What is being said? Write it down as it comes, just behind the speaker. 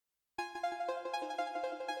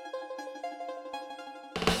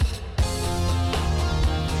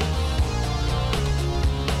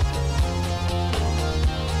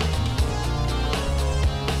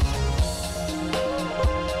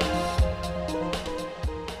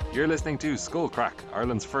You're listening to Skullcrack,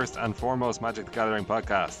 Ireland's first and foremost Magic the Gathering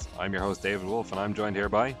podcast. I'm your host David Wolf, and I'm joined here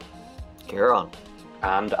by Kieran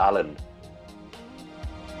and Alan.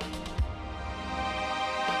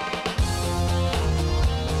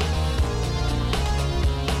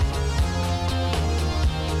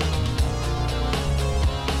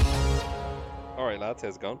 Alright lads,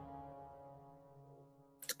 how's it going?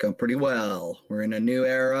 It's going pretty well. We're in a new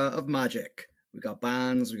era of Magic. We got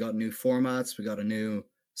bans, we got new formats, we got a new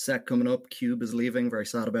set coming up. Cube is leaving, very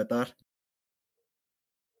sad about that.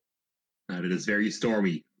 And it is very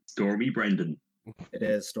stormy. Stormy Brendan. It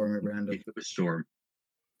is Stormy Brandon. Bit of a storm.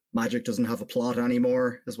 Magic doesn't have a plot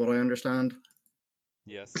anymore, is what I understand.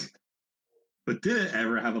 Yes. But did it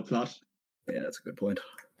ever have a plot? Yeah, that's a good point.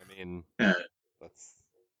 I mean, Uh, that's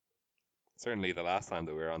certainly the last time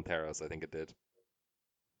that we were on Theros, I think it did.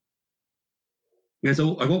 Yeah,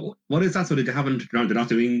 so what is that? So they're not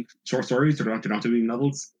doing short stories, or they're not doing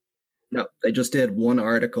novels? No, they just did one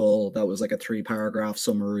article that was like a 3-paragraph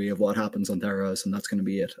summary of what happens on Theros, and that's going to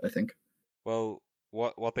be it, I think. Well,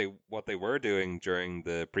 what they were doing during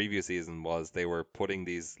the previous season was they were putting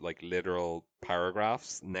these like literal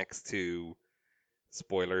paragraphs next to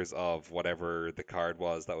spoilers of whatever the card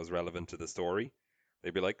was that was relevant to the story.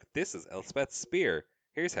 They'd be like, "This is Elspeth's spear.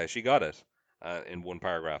 Here's how she got it," in one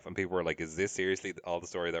paragraph, and people were like, "Is this seriously all the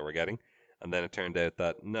story that we're getting?" And then it turned out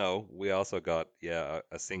that no, we also got a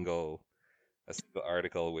single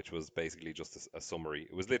article which was basically just a summary.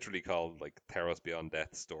 It was literally called like Theros Beyond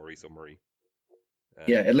Death story summary.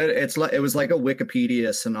 Yeah, it was like a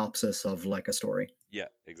Wikipedia synopsis of like a story. Yeah,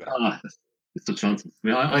 exactly. It's such nonsense.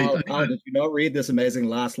 I mean, Did you not read this amazing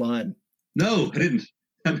last line? No, I didn't.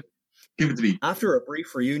 Give it to me. After a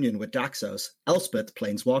brief reunion with Daxos, Elspeth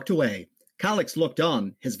planeswalked away. Calix looked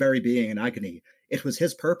on, his very being in agony. It was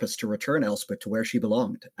his purpose to return Elspeth to where she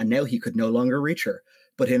belonged, and now he could no longer reach her.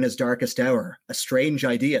 But in his darkest hour, a strange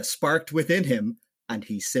idea sparked within him, and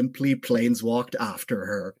he simply planeswalked after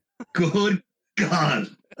her. Good God.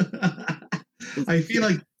 I feel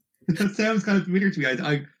like that sounds kind of familiar to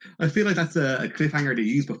me. I feel like that's a cliffhanger they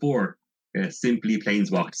used before. Simply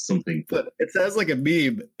planeswalked something. But it sounds like a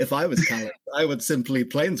meme. If I was Calix, I would simply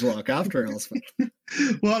planeswalk after Elspeth.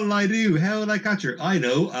 What'll I do? How will I catch her? I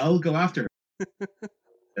know. I'll go after her.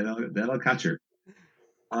 then I'll catch her.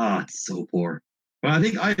 It's so poor. Well, I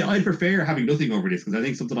think I'd prefer having nothing over this, because I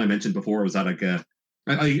think something I mentioned before was that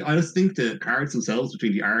I just think the cards themselves,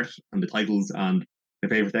 between the art and the titles and the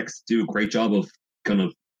favorite decks, do a great job of kind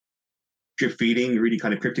of drip feeding a really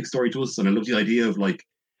kind of cryptic story to us. And I love the idea of like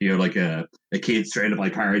a kid surrounded by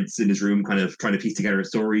cards in his room, kind of trying to piece together a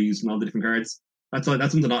story using all the different cards. That's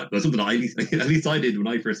something I at least I did when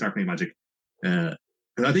I first started playing Magic. Because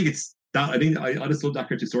I think it's that I just love that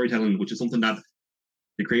cryptic storytelling, which is something that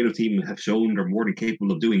the creative team have shown they're more than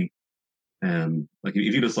capable of doing. Like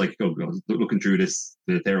if you just like go looking through the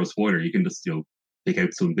Theros spoiler, you can just pick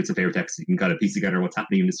out some bits of favorite text. You can kind of piece together what's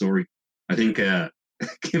happening in the story. I think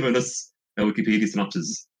giving us a Wikipedia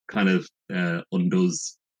synopsis kind of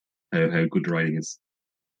undoes how good the writing is.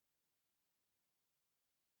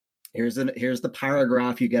 Here's the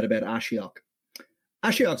paragraph you get about Ashiok.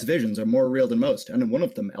 Ashiok's visions are more real than most, and in one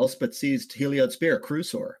of them, Elspeth seized Heliod's spear,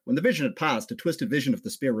 Crusaor. When the vision had passed, a twisted vision of the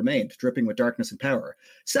spear remained, dripping with darkness and power.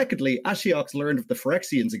 Secondly, Ashiok learned of the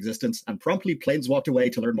Phyrexians' existence and promptly planeswalked away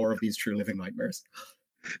to learn more of these true living nightmares.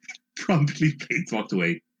 Promptly planeswalked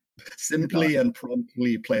away. Simply and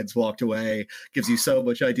promptly planeswalked away gives you so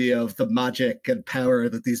much idea of the magic and power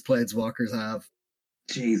that these planeswalkers have.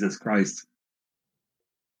 Jesus Christ.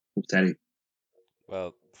 Upsetting.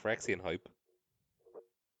 Well, Phyrexian hype.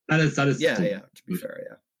 That is Yeah, to be fair,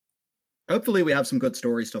 yeah. Hopefully we have some good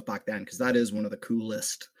story stuff back then, because that is one of the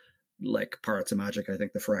coolest like parts of Magic, I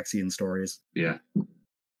think, the Phyrexian stories. Yeah.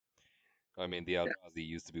 I mean, the Eldrazi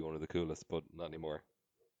used to be one of the coolest, but not anymore.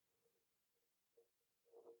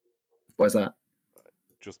 Why's that?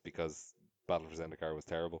 Just because Battle for Zendikar was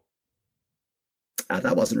terrible.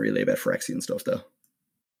 That wasn't really about Phyrexian stuff, though.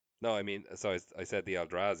 No, I mean, so I said the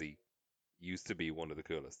Eldrazi used to be one of the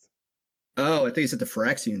coolest. Oh, I thought you said the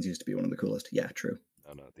Phyrexians used to be one of the coolest. Yeah, true.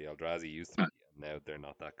 No, the Eldrazi used to be, and now they're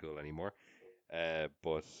not that cool anymore.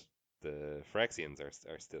 But the Phyrexians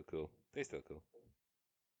are still cool. They're still cool.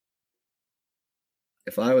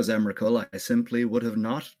 If I was Emrakul, I simply would have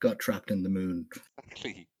not got trapped in the moon.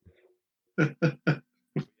 Exactly.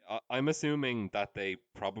 I'm assuming that they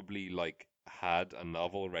probably like had a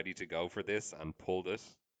novel ready to go for this and pulled it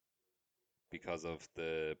because of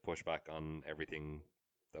the pushback on everything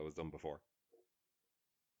that was done before.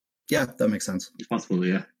 Yeah, that makes sense.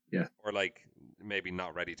 Possibly, yeah. Or like maybe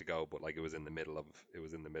not ready to go, but like it was in the middle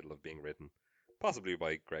of being written. Possibly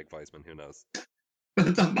by Greg Weisman, who knows?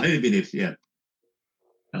 That might have been it, yeah.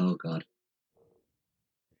 Oh, God.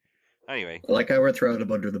 Anyway, Like I were throwing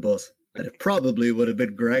him under the bus. And it probably would have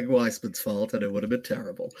been Greg Weisman's fault, and it would have been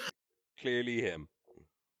terrible. clearly him.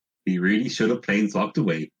 He really should have planeswalked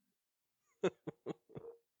away.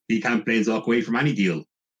 He can't planeswalk away from any deal.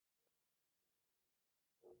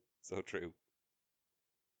 So true.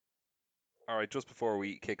 All right, just before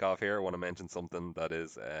we kick off here, I want to mention something that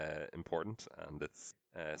is important, and it's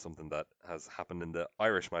something that has happened in the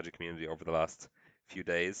Irish Magic community over the last few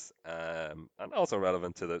days, and also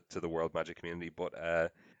relevant to the world Magic community. But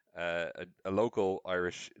a local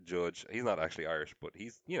Irish judge, he's not actually Irish, but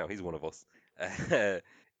he's one of us.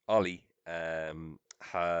 Ollie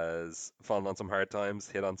has fallen on some hard times,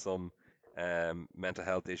 hit on some mental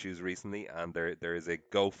health issues recently, and there is a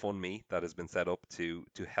GoFundMe that has been set up to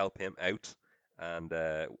help him out, and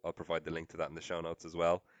I'll provide the link to that in the show notes as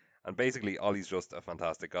well. And basically, Ollie's just a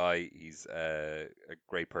fantastic guy. He's a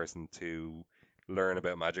great person to learn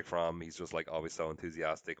about Magic from. He's just like always so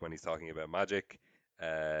enthusiastic when he's talking about Magic.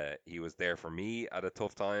 He was there for me at a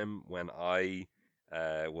tough time when I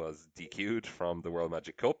was DQ'd from the World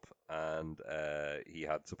Magic Cup, and he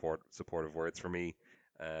had supportive words for me.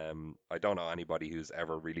 I don't know anybody who's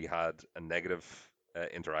ever really had a negative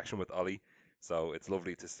interaction with Ollie, so it's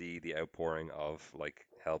lovely to see the outpouring of like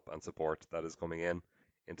help and support that is coming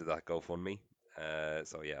into that GoFundMe.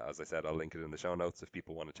 So yeah, as I said, I'll link it in the show notes if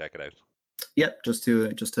people want to check it out. Yep, just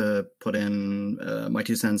to put in my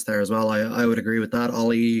 2 cents there as well. I would agree with that.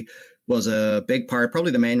 Ollie was a big part,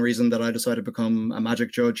 probably the main reason that I decided to become a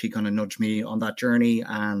Magic judge. He kind of nudged me on that journey,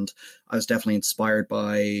 and I was definitely inspired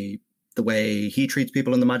by the way he treats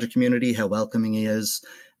people in the Magic community, how welcoming he is,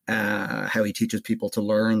 how he teaches people to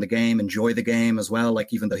learn the game, enjoy the game as well.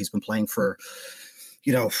 Like, even though he's been playing for,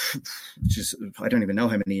 just I don't even know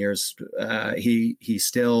how many years, he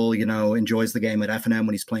still enjoys the game at FNM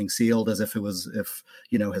when he's playing sealed, as if it was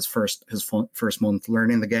his first month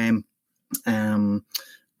learning the game. And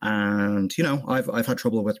I've had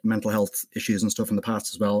trouble with mental health issues and stuff in the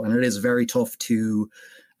past as well, and it is very tough to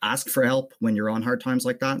ask for help when you're on hard times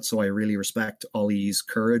like that. So I really respect Ollie's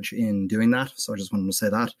courage in doing that. So I just wanted to say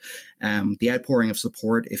that. The outpouring of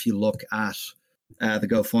support, if you look at the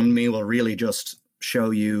GoFundMe, will really just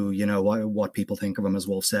show you, what people think of him. As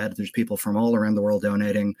Wolf said, there's people from all around the world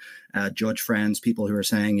donating, judge friends, people who are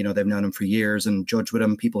saying, they've known him for years and judge with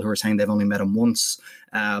him, people who are saying they've only met him once,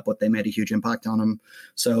 but they made a huge impact on him.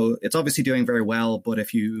 So it's obviously doing very well. But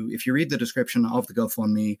if you read the description of the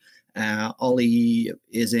GoFundMe, Ollie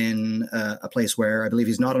is in a place where I believe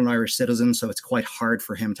he's not an Irish citizen, so it's quite hard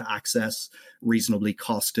for him to access reasonably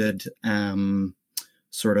costed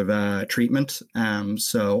treatment.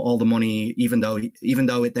 So all the money, even though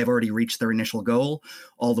they've already reached their initial goal,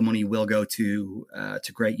 all the money will go to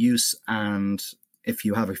great use. And if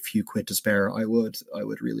you have a few quid to spare, I would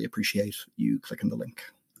really appreciate you clicking the link.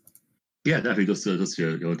 Yeah, definitely. Just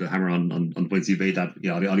to hammer on the points you made, that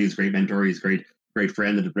Ollie is a great mentor. He's a great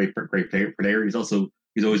friend and a great player. He's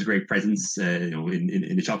always a great presence, in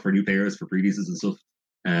the shop for new players, for pre-releases and stuff.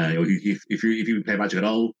 If you play Magic at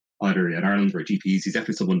all, either in Ireland or at GPs, he's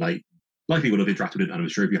definitely someone that likely would have interacted with, and I'm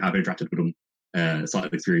sure if you have interacted with him,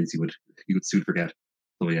 solid experience, you would soon forget.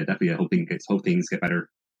 So yeah, definitely, I hope things get better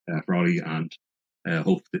for Ollie, and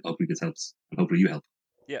hopefully this helps, and hopefully you help.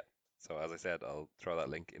 Yeah. So as I said, I'll throw that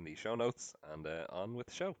link in the show notes, and on with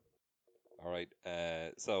the show. All right.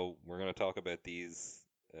 So we're going to talk about these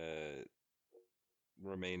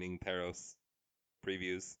remaining Theros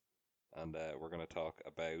previews, and we're going to talk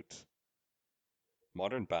about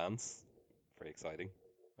modern bans. Very exciting.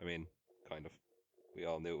 I mean, kind of. We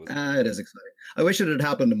all knew it was. It is exciting. I wish it had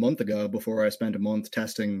happened a month ago before I spent a month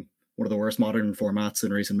testing one of the worst modern formats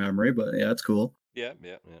in recent memory, but yeah, it's cool. Yeah.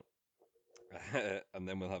 And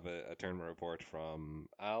then we'll have a tournament report from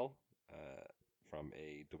Al, from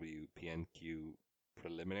a WPNQ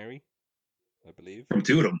preliminary, I believe. From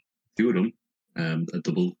two of them, a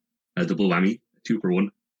double whammy, 2 for 1.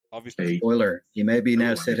 Obviously. Spoiler: he may be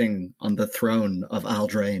now sitting on the throne of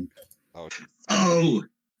Aldrain. Oh,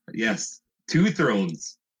 yes, 2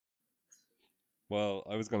 thrones. Well,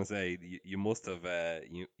 I was going to say you must have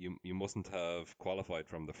you mustn't have qualified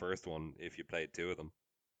from the first one if you played 2 of them.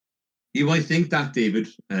 You might think that, David.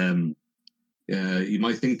 You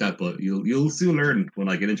might think that, but you'll soon learn when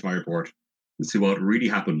I get into my report and see what really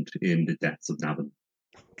happened in the depths of Navan.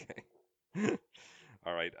 Okay.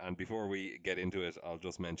 All right, and before we get into it, I'll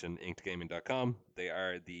just mention inkedgaming.com. They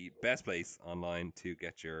are the best place online to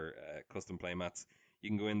get your custom playmats. You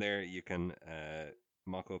can go in there, you can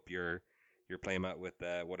mock up your playmat with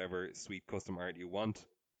whatever sweet custom art you want.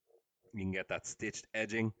 You can get that stitched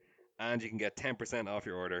edging, and you can get 10% off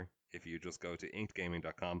your order if you just go to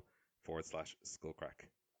inkedgaming.com/skullcrack.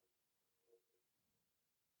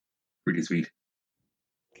 Pretty sweet.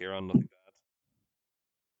 Kieran, nothing to add?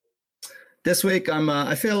 This week,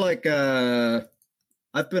 I feel like I've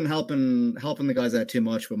been helping the guys out too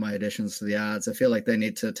much with my additions to the ads. I feel like they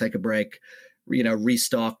need to take a break,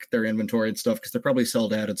 restock their inventory and stuff, because they're probably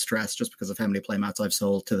sold out at stress just because of how many playmats I've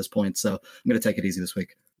sold to this point. So I'm going to take it easy this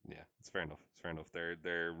week. Yeah, it's fair enough. It's fair enough.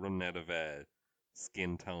 They're running out of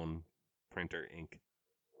skin tone printer ink.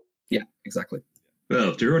 Yeah, exactly.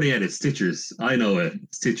 Well, if they're running out of stitchers, I know a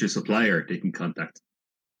stitcher supplier they can contact.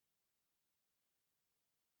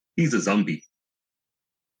 He's a zombie.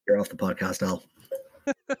 You're off the podcast, Al.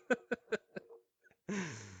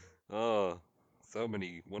 Oh, so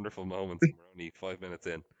many wonderful moments. We're only 5 minutes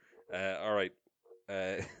in. All right.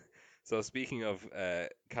 So speaking of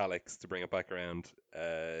Calyx, to bring it back around,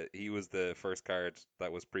 he was the first card that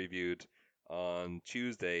was previewed on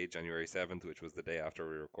Tuesday, January 7th, which was the day after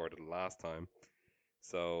we recorded the last time.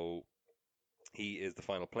 So he is the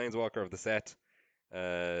final Planeswalker of the set.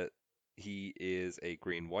 He is a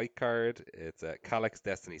green-white card. It's a Calyx,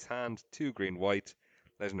 Destiny's Hand, 2 green-white,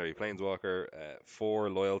 legendary Planeswalker, 4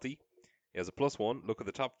 loyalty. He has a +1. Look at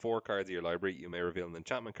the top 4 cards of your library. You may reveal an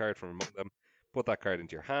enchantment card from among them. Put that card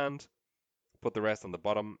into your hand. Put the rest on the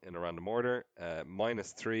bottom in a random order.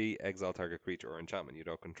 -3, exile target creature or enchantment you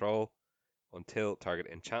don't control until target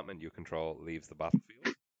enchantment you control leaves the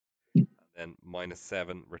battlefield. And then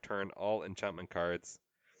 -7, return all enchantment cards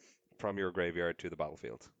from your graveyard to the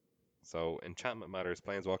battlefield. So enchantment matters.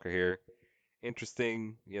 Planeswalker here.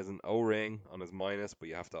 Interesting. He has an O-ring on his minus, but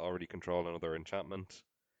you have to already control another enchantment.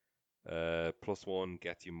 +1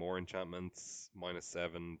 gets you more enchantments.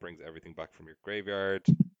 -7 brings everything back from your graveyard.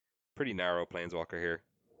 Pretty narrow Planeswalker here.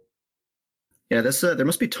 Yeah, this there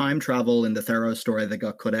must be time travel in the Theros story that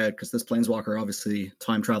got cut out, because this Planeswalker obviously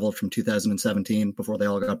time traveled from 2017 before they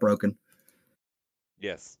all got broken.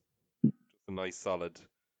 Yes. Just a nice solid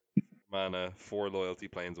mana, 4 loyalty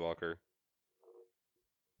Planeswalker.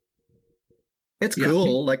 It's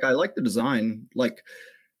cool. Like, I like the design.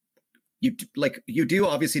 You do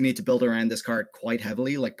obviously need to build around this card quite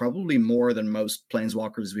heavily, like probably more than most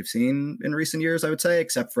Planeswalkers we've seen in recent years, I would say,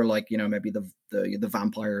 except for maybe the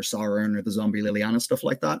Vampire Sauron or the Zombie Liliana, stuff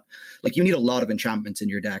like that. Like, you need a lot of enchantments in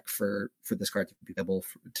your deck for this card to be able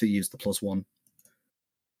to use the +1.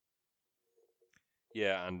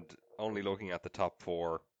 Yeah, and only looking at the top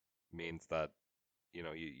 4 means that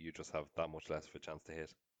you just have that much less of a chance to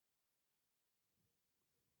hit.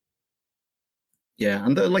 Yeah,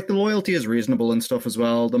 and the loyalty is reasonable and stuff as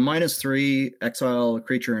well. The -3 exile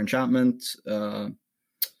creature enchantment.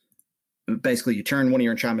 Basically, you turn one of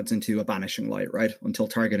your enchantments into a Banishing Light, right? Until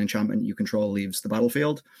target enchantment you control leaves the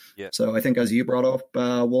battlefield. Yeah. So I think, as you brought up,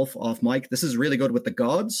 Wolf, off mic, this is really good with the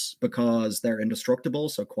gods because they're indestructible,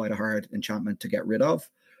 so quite a hard enchantment to get rid of.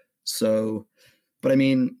 So, but I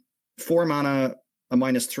mean, 4 mana, a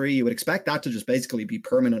 -3, you would expect that to just basically be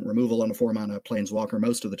permanent removal on a 4 mana Planeswalker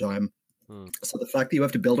most of the time. So the fact that you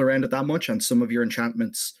have to build around it that much, and some of your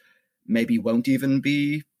enchantments maybe won't even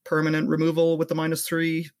be permanent removal with the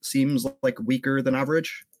 -3, seems like weaker than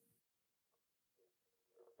average.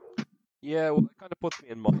 Yeah, well, it kind of puts me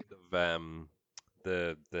in mind of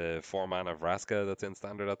the 4 mana Vraska that's in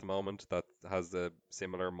standard at the moment that has the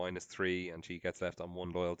similar -3, and she gets left on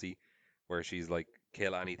 1 loyalty, where she's like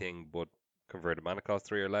kill anything but converted mana cost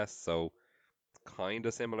 3 or less. So kind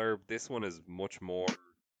of similar. This one is much more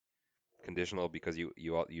conditional because you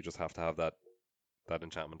just have to have that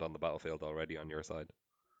enchantment on the battlefield already on your side.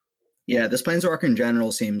 Yeah, this Planeswalker in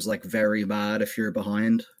general seems like very bad if you're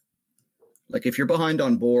behind. Like, if you're behind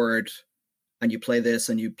on board and you play this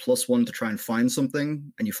and you +1 to try and find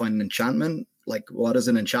something and you find an enchantment, like, what is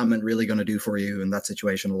an enchantment really going to do for you in that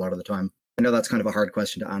situation a lot of the time? I know that's kind of a hard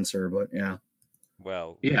question to answer, but yeah.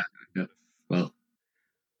 Well, yeah. Well,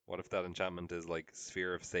 what if that enchantment is like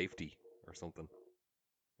Sphere of Safety or something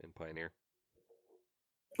in Pioneer?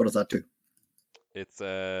 What does that do? It's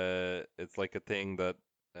like a thing that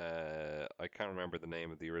I can't remember the name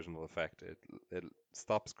of the original effect. It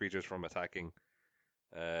stops creatures from attacking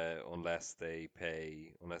unless the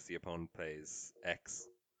opponent pays X,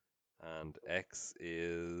 and X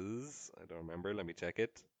is, I don't remember. Let me check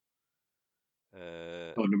it.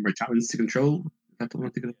 number of enchantments to control. Number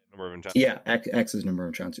of enchantments. Yeah, X is number of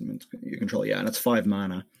enchantments you control. Yeah, and it's 5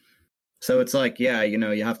 mana. So it's like, yeah,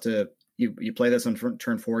 you have to you play this on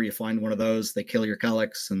turn 4. You find one of those. They kill your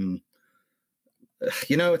Calyx, and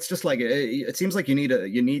it's just like it seems like you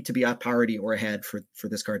need to be at parity or ahead for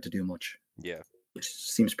this card to do much. Yeah, which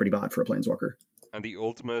seems pretty bad for a Planeswalker. And the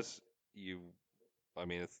ultimate I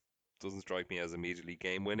mean, it doesn't strike me as immediately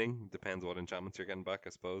game winning. Depends what enchantments you're getting back, I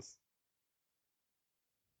suppose.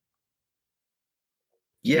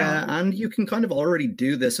 Yeah, and you can kind of already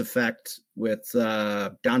do this effect with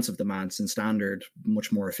Dance of the Manse in standard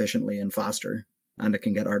much more efficiently and faster. And it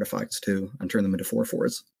can get artifacts too and turn them into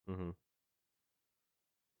 4/4s. Mm-hmm.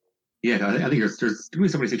 Yeah, I think there's going to be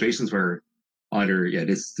so many situations where either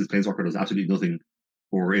this planeswalker does absolutely nothing,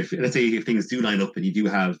 or if let's say if things do line up and you do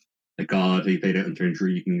have a god that you played out in turn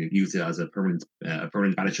 3, you can use it as a permanent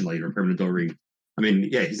banishing light or permanent doorring. I mean,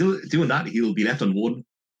 yeah, he's still doing that. He'll be left on 1,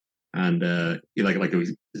 and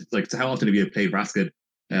like how often have you played Vraska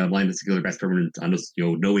line the best permanent and just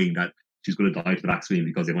knowing that she's going to die to the backswing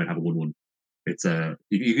because they might have a 1/1. It's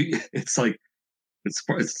it's like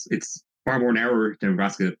it's far more narrow than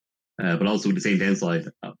Vraska. But also the same downside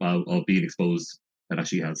of being exposed that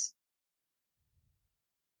she has.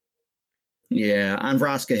 Yeah, and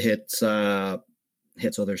Vraska hits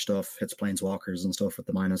other stuff, hits planeswalkers and stuff with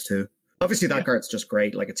the -2. Obviously, that card's just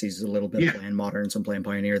great. Like, it sees a little bit of playing Modern, some playing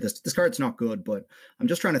Pioneer. This card's not good, but I'm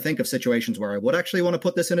just trying to think of situations where I would actually want to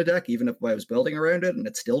put this in a deck, even if I was building around it, and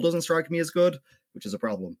it still doesn't strike me as good, which is a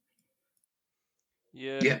problem.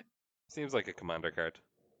 Yeah. Seems like a commander card.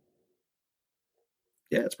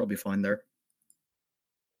 Yeah, it's probably fine there.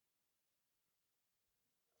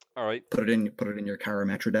 All right. Put it in your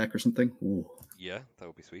Karametra deck or something. Ooh. Yeah, that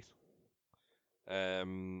would be sweet.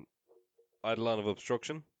 Eidolon of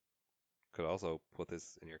Obstruction. Could also put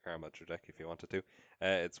this in your Karametra deck if you wanted to.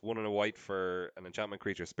 It's 1 and a white for an enchantment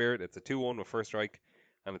creature spirit. It's a 2/1 with first strike,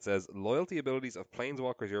 and it says loyalty abilities of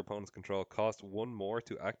planeswalkers your opponents control cost 1 more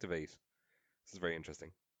to activate. This is very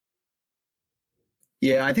interesting.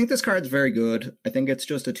 Yeah, I think this card's very good. I think it's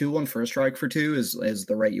just a 2/1 first strike for 2 is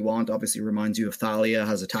the rate you want. Obviously reminds you of Thalia,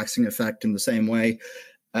 has a taxing effect in the same way.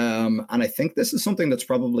 And I think this is something that's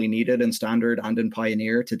probably needed in Standard and in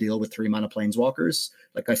Pioneer to deal with 3-mana planeswalkers.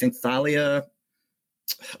 Like, I think Thalia,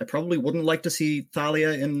 I probably wouldn't like to see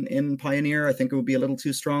Thalia in Pioneer. I think it would be a little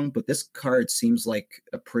too strong, but this card seems like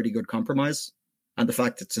a pretty good compromise. And the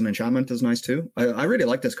fact it's an enchantment is nice too. I really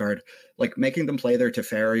like this card. Like, making them play their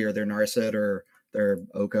Teferi or their Narset or their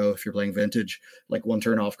Oko, if you're playing Vintage, like 1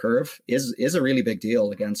 turn off curve, is a really big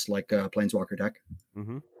deal against like a Planeswalker deck.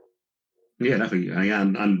 Mm-hmm. Yeah, definitely.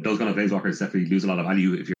 And those kind of planeswalkers definitely lose a lot of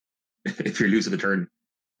value if you're losing the turn,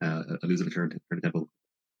 losing the turn to the temple.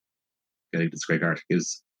 Getting this great card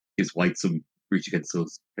gives white some reach against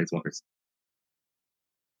those planeswalkers.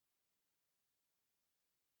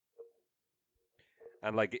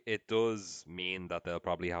 And like, it does mean that they'll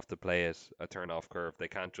probably have to play it a turn off curve. They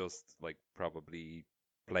can't just like probably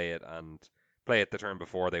play it the turn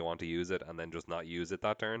before they want to use it and then just not use it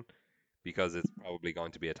that turn, because it's probably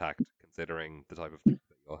going to be attacked considering the type of deck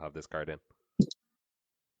that you'll have this card in.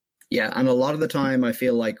 Yeah, and a lot of the time I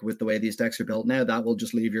feel like with the way these decks are built now, that will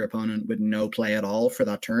just leave your opponent with no play at all for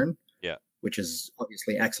that turn. Yeah. Which is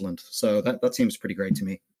obviously excellent. So that seems pretty great to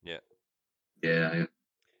me. Yeah.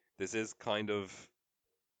 This is kind of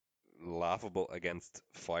laughable against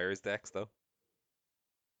Fires decks, though.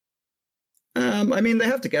 I mean, they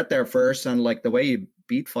have to get there first, and like the way you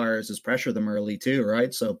beat Fires is pressure them early too,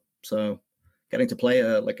 right? So getting to play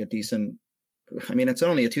a decent, I mean, it's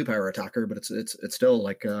only a 2-power attacker, but it's still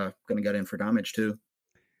like going to get in for damage too.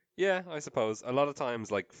 Yeah, I suppose a lot of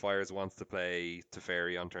times like Fires wants to play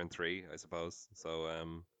Teferi on turn 3, I suppose.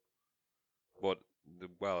 So but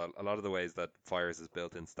a lot of the ways that Fires is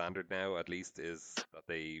built in Standard now, at least, is that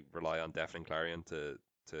they rely on Deafening Clarion to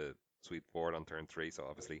sweep forward on turn 3. So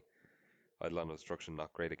obviously, Eidolon of Obstruction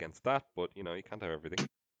not great against that, but you can't have everything.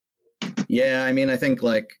 Yeah, I mean, I think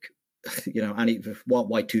like what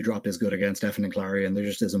white 2-drop is good against Deafening Clarion. There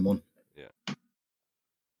just isn't one. Yeah.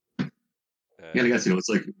 I guess it's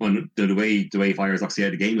like when the way Fires actually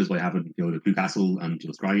out of the game is by having the Blue Castle and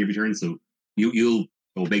scrying every turn. So you'll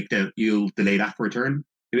delay that for a turn.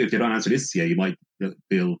 If they don't answer this, you might they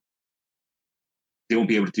won't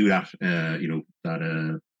be able to do that.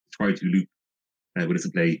 That scry to loop when it's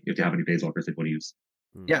in play if they have any planeswalkers they want to use.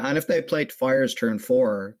 Yeah, and if they played Fires turn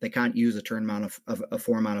 4, they can't use a turn mana of a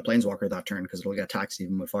 4-mana planeswalker that turn because it'll get taxed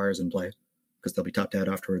even with Fires in play because they'll be tapped out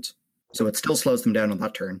afterwards. So it still slows them down on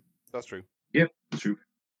that turn. That's true. Yeah, that's true.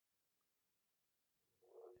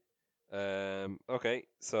 Okay,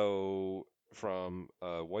 so from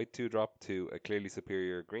a white 2-drop to a clearly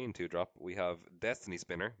superior green 2-drop, we have Destiny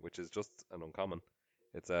Spinner, which is just an uncommon.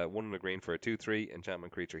 It's a 1 and a green for a 2/3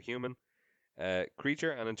 enchantment creature human.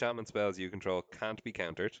 Creature and enchantment spells you control can't be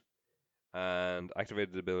countered. And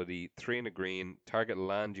activated ability 3 and a green. Target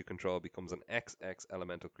land you control becomes an XX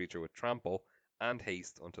elemental creature with trample and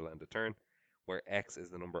haste until end of turn. where X is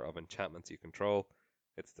the number of enchantments you control.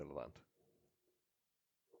 It's still a land.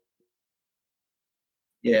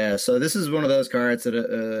 Yeah, so this is one of those cards that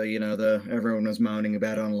everyone was moaning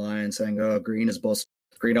about online, saying, "Oh, green is bust.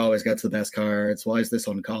 Green always gets the best cards. Why is this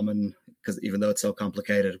uncommon?" Because even though it's so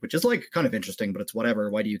complicated, which is like kind of interesting, but it's whatever.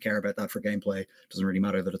 Why do you care about that for gameplay? It doesn't really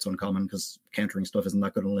matter that it's uncommon because countering stuff isn't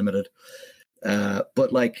that good and limited.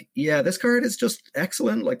 But like, yeah, this card is just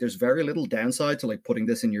excellent. Like, there's very little downside to like putting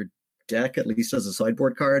this in your deck, at least as a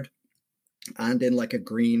sideboard card. And in like a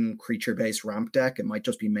green creature-based ramp deck, it might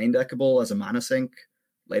just be main deckable as a mana sink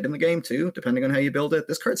late in the game too, depending on how you build it.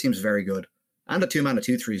 This card seems very good. And a 2-mana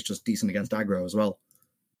 2/3 is just decent against aggro as well.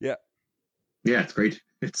 Yeah. Yeah, it's great.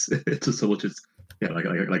 It's just so much. It's like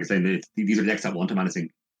I say, these are decks that want a mana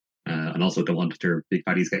sink, and also don't want their big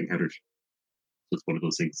baddies getting countered. So it's one of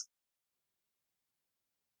those things.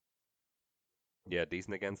 Yeah,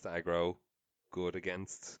 decent against aggro, good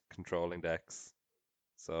against controlling decks.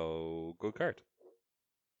 So, good card.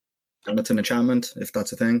 And it's an enchantment, if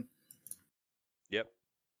that's a thing. Yep.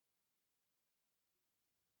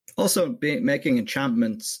 Also, making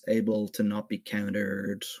enchantments able to not be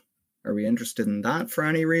countered. Are we interested in that for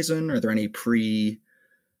any reason? Are there any pre-Theros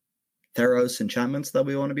enchantments that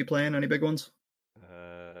we want to be playing? Any big ones?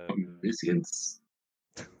 Omniscience.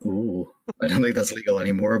 Ooh, I don't think that's legal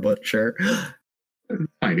anymore, but sure.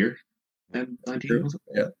 Pioneer. M19, was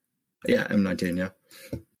it? Yeah, M19, yeah.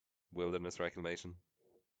 Wilderness Reclamation.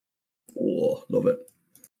 Oh, love it.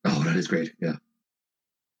 Oh, that is great. Yeah.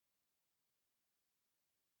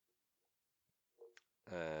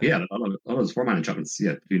 Yeah, a lot of those 4-mana enchantments.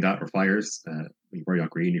 Yeah, between that or fires. You're probably not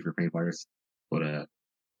green if you're playing fires, but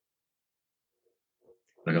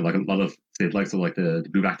like a lot of say likes of like the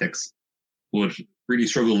blue black decks would really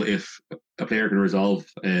struggle if a player can resolve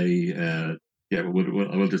will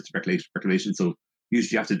just reclamation. So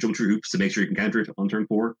usually you have to jump through hoops to make sure you can counter it on turn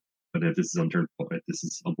 4. But if this is on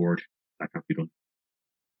board, that can't be done.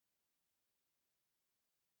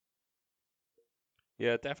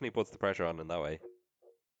 Yeah, it definitely puts the pressure on in that way.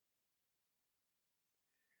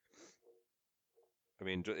 I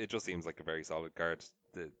mean, it just seems like a very solid card.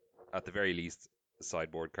 At the very least, a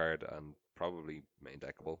sideboard card and probably main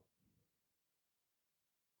deckable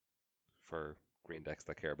for green decks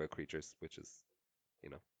that care about creatures, which is,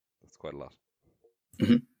 that's quite a lot.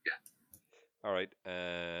 Mm-hmm. Yeah. All right.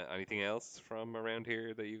 Anything else from around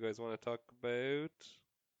here that you guys want to talk about?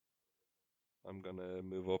 I'm gonna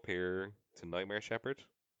move up here to Nightmare Shepherd.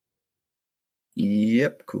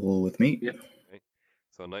 Yep, cool with me. Yep. Okay.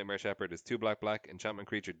 So Nightmare Shepherd is 2 black, enchantment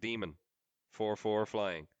creature, demon, 4/4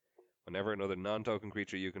 flying. Whenever another non-token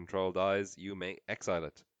creature you control dies, you may exile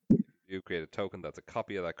it. You create a token that's a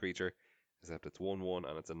copy of that creature, except it's 1/1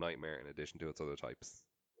 and it's a nightmare in addition to its other types.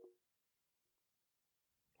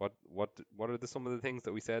 What are some of the things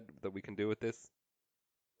that we said that we can do with this?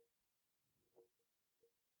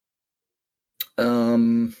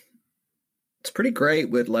 It's pretty great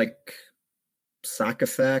with like sack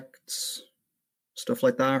effects, stuff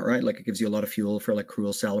like that, right? Like it gives you a lot of fuel for like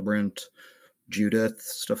Cruel Celebrant, Judith,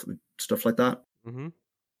 stuff like that. Mm-hmm.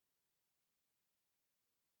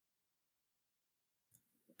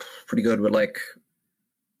 Pretty good with like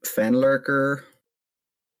Fenlurker,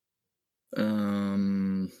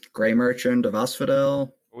 Grey Merchant of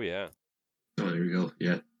Asphodel. Oh yeah. Oh, there you go.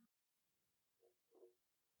 Yeah.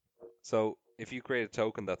 So if you create a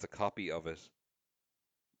token that's a copy of it,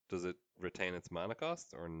 does it retain its mana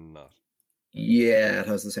cost or not? Yeah, it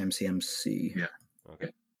has the same CMC. Yeah.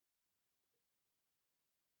 Okay.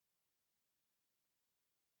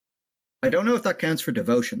 I don't know if that counts for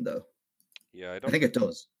devotion though. Yeah, I think it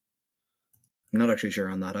does. I'm not actually sure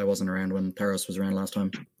on that. I wasn't around when Theros was around last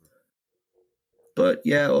time. But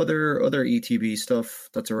yeah, other ETB stuff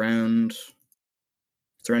that's around. Is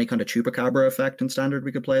there any kind of Chupacabra effect in Standard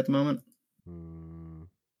we could play at the moment? I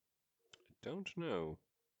don't know.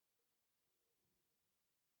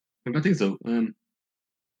 I think so.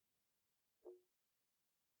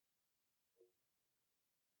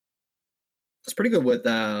 It's pretty good with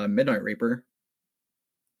Midnight Reaper.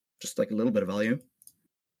 Just like a little bit of value.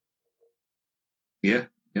 Yeah.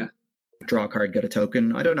 Draw a card, get a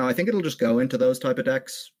token. I don't know. I think it'll just go into those type of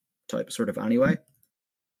decks, sort of anyway.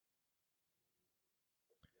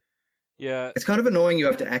 Yeah. It's kind of annoying you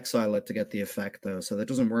have to exile it to get the effect, though. So that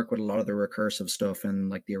doesn't work with a lot of the recursive stuff in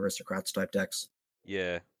like the Aristocrats type decks.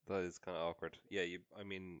 Yeah, that is kind of awkward. Yeah,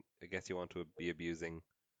 I guess you want to be abusing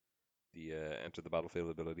the enter the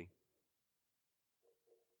battlefield ability.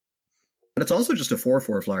 But it's also just a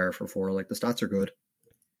 4/4 flyer for 4. Like the stats are good.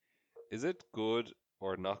 Is it good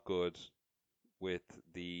or not good with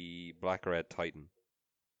the Black Red Titan?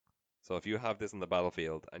 So if you have this in the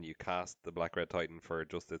battlefield and you cast the Black Red Titan for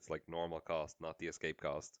just its like normal cost, not the escape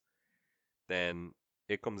cost, then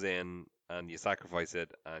it comes in and you sacrifice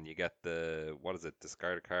it and you get the, what is it,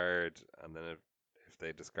 discard a card, and then if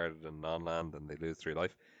they discarded a non-land, then they lose 3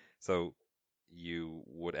 life. So you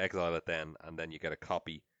would exile it then, and then you get a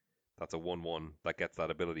copy that's a 1/1 that gets that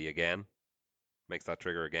ability again, makes that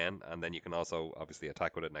trigger again, and then you can also obviously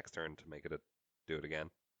attack with it next turn to make it do it again.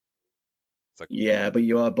 It's like, Yeah, but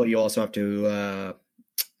you also have to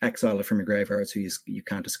exile it from your graveyard, so you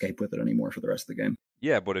can't escape with it anymore for the rest of the game.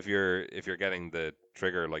 yeah, but if you're getting the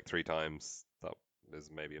trigger like 3 times, that is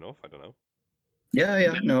maybe enough. I don't know.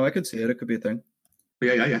 Yeah. No, I could see it. It could be a thing.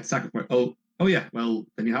 But yeah. Sacrifice. Oh yeah. Well,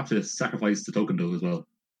 then you have to sacrifice the token though as well.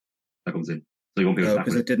 That comes in, so you won't be able to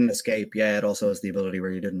because it didn't escape. Yeah, it also has the ability where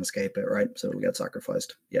you didn't escape it, right? So it'll get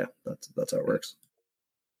sacrificed. Yeah, that's how it works.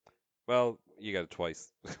 Well, you get it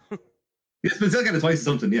twice. Yes, but still get it twice or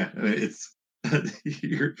something. Yeah, it's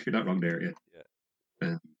you're not wrong there.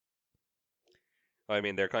 Yeah. I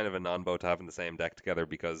mean, they're kind of a non-boat having the same deck together,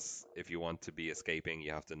 because if you want to be escaping,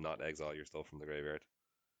 you have to not exile your stuff from the graveyard.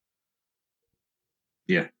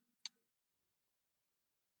 Yeah.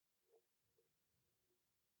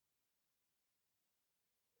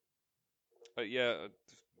 But yeah,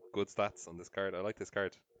 good stats on this card. I like this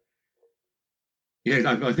card. Yeah,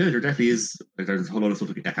 I feel like there definitely is. There's a whole lot of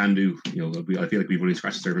stuff I can do. I feel like we've only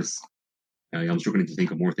scratched the surface. I'm struggling to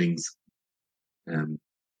think of more things.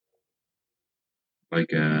 Like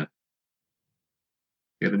the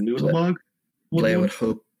new log. Play with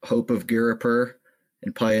Hope of Girapur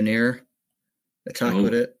in Pioneer. Attack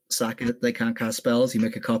with it, sack it. They can't cast spells. You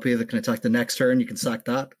make a copy that can attack the next turn. You can sack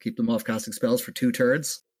that. Keep them off casting spells for 2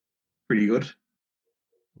 turns. Pretty good.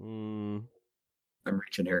 I'm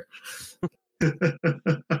reaching here.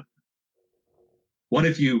 What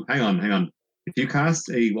if you hang on? If you cast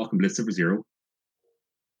a Walking Ballista for 0,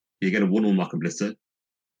 you get a 1/1 Walking Ballista.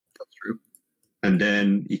 That's true. And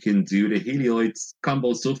then you can do the Helioids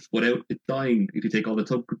combo stuff without it dying. If you take all the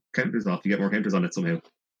tug counters off, you get more counters on it somehow.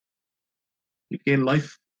 You gain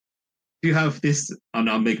life. If you have this, and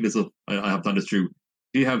I'm making this up, I have done this true.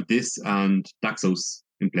 If you have this and Daxos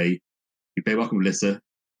in play, you play Walking Ballista,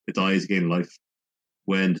 it dies, you gain life.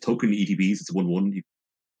 When the token ETBs, it's 1/1.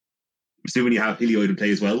 Assuming you have Helioid in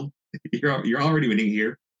play as well, you're already winning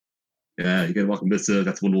here. You get a Walking Ballista,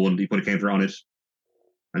 that's 1/1. You put a counter on it,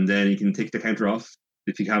 and then you can take the counter off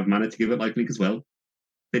if you have mana to give it lifelink as well.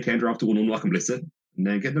 Take counter off to 1/1 Walking Ballista, and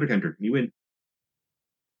then get another counter, and you win.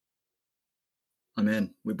 I'm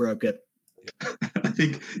in. We broke it. I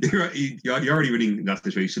think you're already winning in that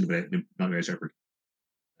situation, but not very Shepherd.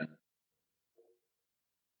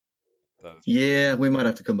 Yeah, we might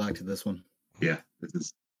have to come back to this one. Yeah, this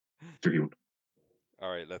is a tricky one.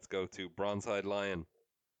 All right, let's go to Bronze-Eyed Lion.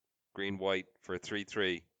 Green-white for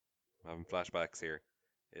 3/3. I'm having flashbacks here.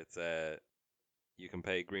 It's you can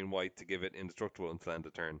pay green-white to give it indestructible until end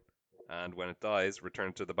of turn, and when it dies, return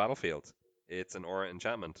it to the battlefield. It's an aura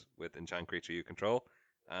enchantment with enchant creature you control,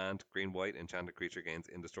 and green-white enchanted creature gains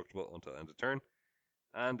indestructible until end of turn,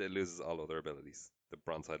 and it loses all other abilities. The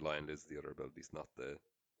Bronze-Eyed Lion loses the other abilities, not the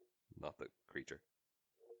creature.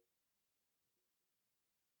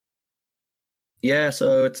 Yeah,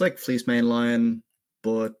 so it's like Fleece Mane Lion,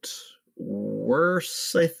 but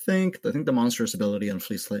worse, I think. I think the monstrous ability on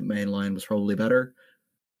Fleece Mane Lion was probably better.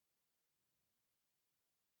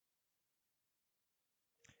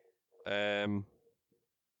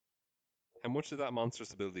 How much did that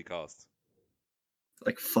monstrous ability cost?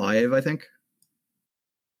 Like 5, I think.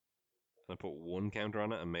 And I put 1 counter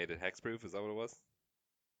on it and made it hexproof. Is that what it was?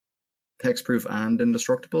 Hexproof and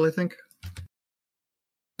indestructible, I think.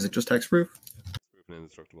 Is it just hexproof? Hexproof and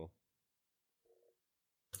indestructible.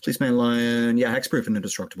 Fleece Mane Lion, yeah, hexproof and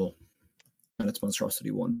indestructible. And it's monstrosity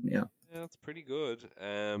 1, yeah. Yeah, that's pretty good.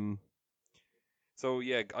 So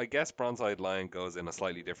yeah, I guess Bronze-Eyed Lion goes in a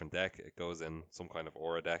slightly different deck. It goes in some kind of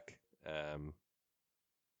aura deck.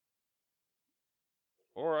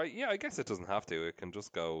 Or yeah, I guess it doesn't have to. It can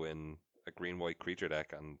just go in a green-white creature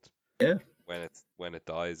deck, and yeah, when it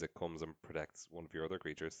dies, it comes and protects one of your other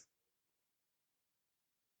creatures.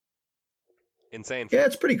 Insane. Yeah,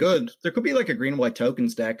 it's pretty good. There could be like a green-white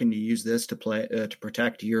tokens deck, and you use this to play to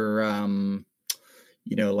protect your,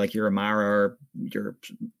 like your Amara or your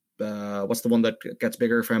what's the one that gets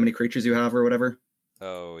bigger for how many creatures you have or whatever.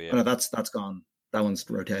 Oh yeah. Oh, no, that's gone. That one's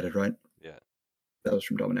rotated, right? Yeah. That was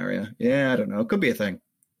from Dominaria. Yeah, I don't know. It could be a thing.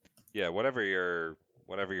 Yeah, whatever your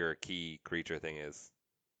key creature thing is.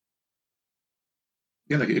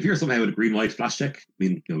 Yeah, like if you're somehow in a green-white flash deck, I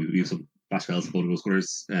mean, you use some flash spells of both of those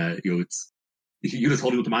colors. It's you just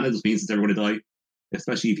holding up the mana just means it's never going to die.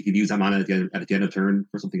 especially if you can use that mana at the end of turn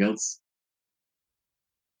for something else.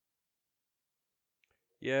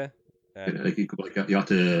 Yeah. Like you got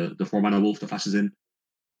the 4 mana wolf that flashes in.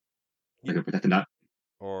 Like you're protecting that.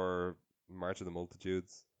 Or March of the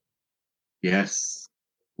Multitudes. Yes.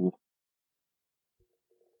 Ooh.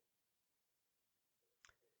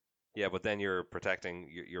 Yeah, but then you're protecting.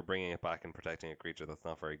 You're bringing it back and protecting a creature that's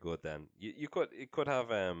not very good. Then it could have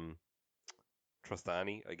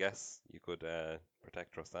Trostani. I guess you could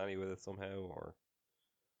protect Trostani with it somehow, or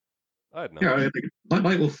I don't know. Yeah,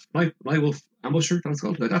 Night Wolf Ambusher, that's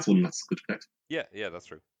called. That's one that's good to protect. Yeah, that's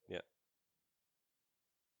true. Yeah.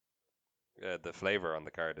 The flavor on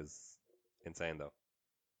the card is insane, though.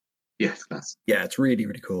 Yes, class. Yeah, it's really,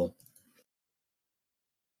 really cool.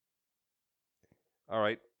 All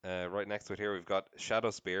right. Right next to it here, we've got Shadow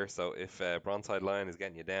Spear. So if Bronzehide Lion is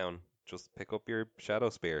getting you down, just pick up your Shadow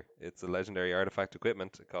Spear. It's a legendary artifact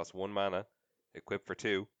equipment. It costs 1 mana, equip for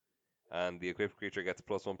 2, and the equipped creature gets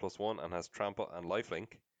 +1/+1 and has trample and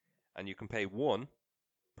lifelink. And you can pay 1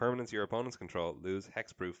 permanence your opponent's control, lose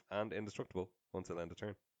hexproof and indestructible once it end a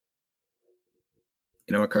turn.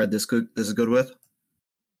 You know what card this is good with?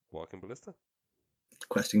 Walking Ballista.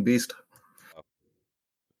 Questing Beast. Oh.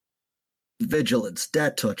 Vigilance,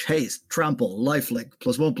 Death Touch, Haste, Trample, Lifelink,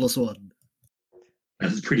 +1/+1.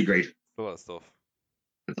 That's pretty great. A lot of stuff.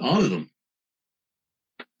 That's all of them.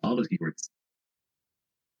 All the keywords.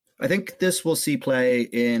 I think this will see play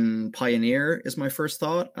in Pioneer, is my first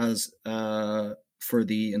thought, as for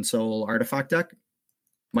the Ensoul artifact deck.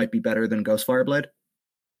 Might be better than Ghost Fireblade.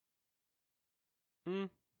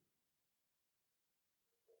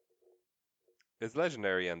 It's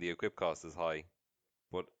legendary and the equip cost is high,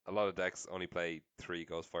 but a lot of decks only play 3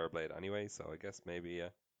 Ghost Fireblade anyway, so I guess maybe, yeah.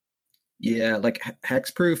 Yeah, like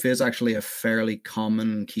Hexproof is actually a fairly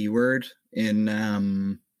common keyword in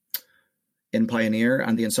Pioneer,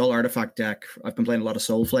 and the Ensoul artifact deck, I've been playing a lot of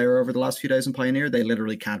Soulflare over the last few days in Pioneer. They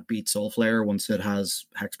literally can't beat Soulflare once it has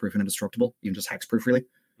Hexproof and Indestructible, even just Hexproof, really.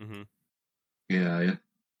 Mm-hmm. Yeah.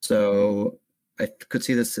 So I could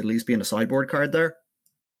see this at least being a sideboard card there.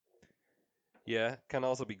 Yeah, can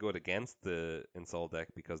also be good against the Ensoul deck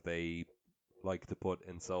because they like to put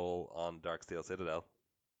Ensoul on Darksteel Citadel.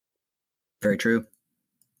 Very true.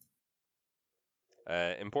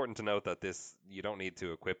 Important to note that you don't need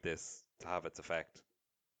to equip this to have its effect.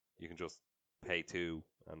 You can just pay 2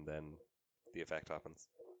 and then the effect happens.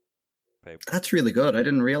 That's really good. I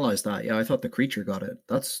didn't realize that. Yeah, I thought the creature got it.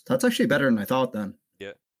 That's actually better than I thought then.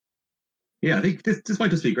 Yeah. Yeah, I think this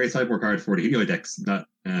might just be a great sideboard card for the Heliod decks. That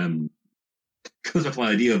goes back to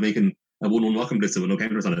my idea of making a 1/1 Welcome Blitzer with no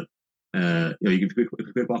counters on it. You can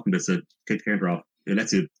quick Welcome Blitzer, take the counter off. It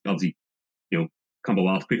lets you obviously, combo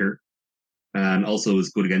off quicker, and also is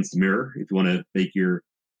good against the mirror if you want to make your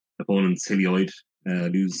opponent's Heliod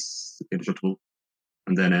lose indestructible.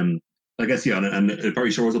 And then I guess and it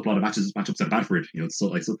probably shores up a lot of matchups that are bad for it. It's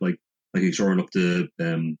stuff like you shoring up the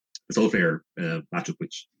Soulflare matchup,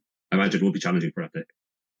 which I imagine will be challenging for that deck.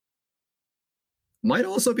 Might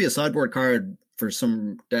also be a sideboard card for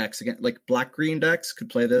some decks. Again, like black-green decks could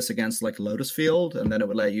play this against like Lotus Field, and then it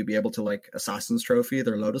would let you be able to like Assassin's Trophy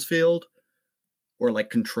their Lotus Field, or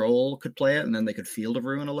like Control could play it, and then they could Field of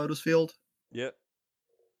Ruin a Lotus Field. Yeah.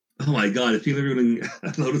 Oh my god! If Field of Ruin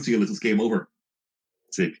Lotus Field is just game over.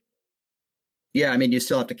 Sick. Yeah, I mean, you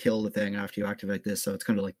still have to kill the thing after you activate this, so it's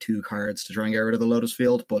kind of like 2 cards to try and get rid of the Lotus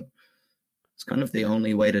Field, but it's kind of the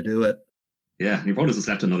only way to do it. Yeah, your opponent's just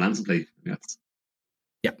left on the lands to play. Yeah.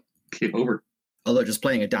 Game over. Although just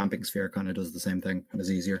playing a Damping Sphere kind of does the same thing and is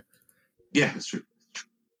easier. Yeah, that's true.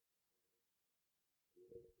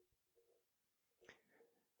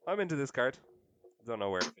 I'm into this card. Don't know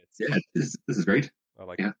where it fits. Yeah, this is great. I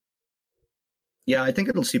like it. Yeah, I think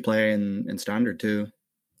it'll see play in Standard too.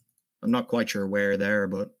 I'm not quite sure where there,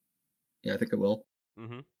 but yeah, I think it will.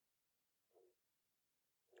 Mm-hmm.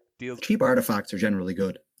 Cheap artifacts are generally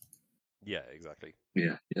good. Yeah, exactly.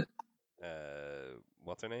 Yeah.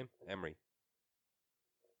 What's her name? Emery.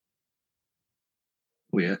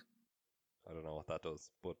 Oh yeah. I don't know what that does,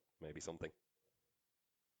 but maybe something.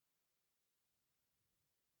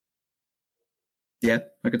 Yeah,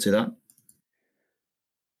 I could see that.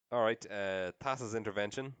 All right, Thassa's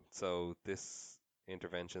Intervention. So this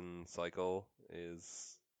intervention cycle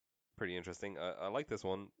is pretty interesting. I like this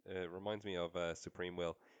one. It reminds me of Supreme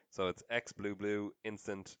Will. So it's X blue,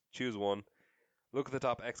 instant, choose 1. Look at the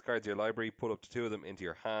top X cards of your library, put up to 2 of them into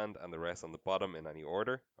your hand and the rest on the bottom in any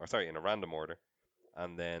order. In a random order.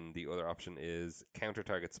 And then the other option is counter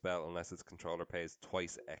target spell unless its controller pays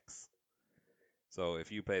twice X. So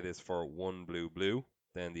if you play this for 1 blue,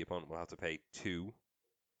 then the opponent will have to pay 2.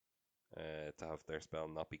 to have their spell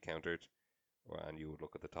not be countered. And you would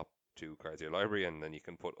look at the top 2 cards of your library, and then you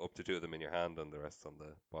can put up to 2 of them in your hand and the rest on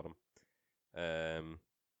the bottom.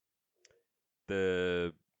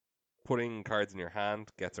 The putting cards in your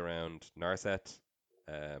hand gets around Narset.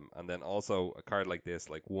 And then also a card like this,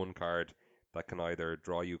 like one card that can either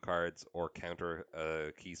draw you cards or counter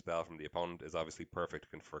a key spell from the opponent, is obviously perfect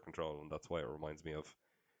for control, and that's why it reminds me of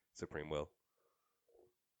Supreme Will.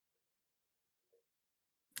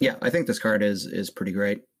 Yeah, I think this card is pretty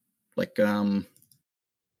great. Like,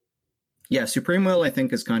 yeah, Supreme Will I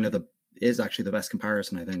think is actually the best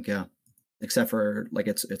comparison. I think, yeah, except for like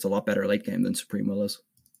it's a lot better late game than Supreme Will is.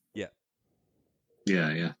 Yeah.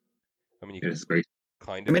 I mean, it's great.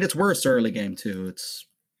 Kind of. I mean, it's worse early game too. It's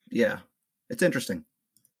interesting.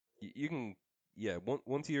 You can,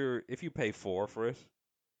 once if you pay 4 for it,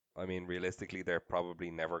 I mean, realistically, they're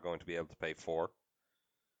probably never going to be able to pay 4.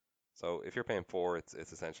 So if you're paying 4,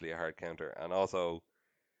 it's essentially a hard counter. And also,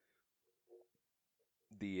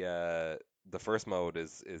 the first mode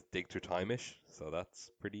is dig through time-ish, so that's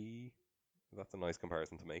a nice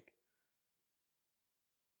comparison to make.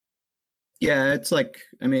 Yeah, it's like,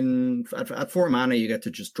 I mean, at 4 mana you get to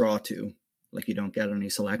just draw 2, like you don't get any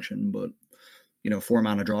selection, but 4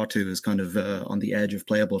 mana draw 2 is kind of on the edge of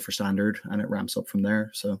playable for standard, and it ramps up from there.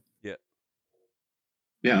 So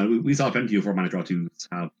yeah, we saw plenty of 4 mana draw 2s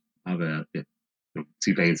have a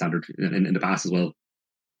two play in standard in the past as well,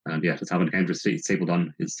 and yeah, just having a counter stapled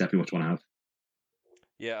on is definitely what you want to have.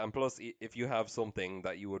 Yeah, and plus, if you have something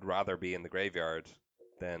that you would rather be in the graveyard,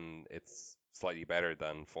 then it's slightly better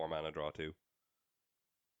than 4 mana draw 2.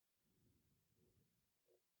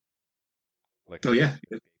 Like, oh yeah,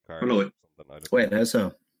 wait, how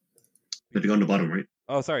so? It'll be on the bottom, right?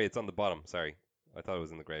 Oh, sorry, it's on the bottom. Sorry, I thought it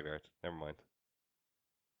was in the graveyard. Never mind.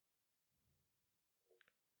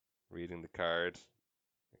 Reading the card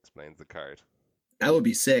explains the card. That would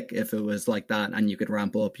be sick if it was like that, and you could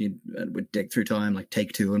ramp up. You would dig through time, like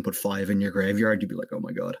take 2 and put 5 in your graveyard. You'd be like, oh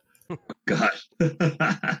my god. Gosh.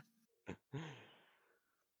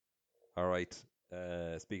 All right.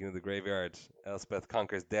 Speaking of the graveyard, Elspeth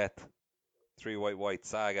Conquers Death. 3 white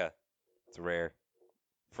saga. It's rare.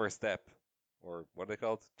 First step, or what are they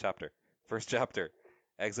called? Chapter. First chapter.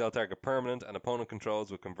 Exile target permanent and opponent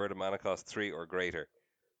controls with converted mana cost 3 or greater,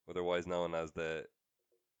 otherwise known as the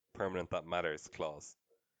permanent that matters clause.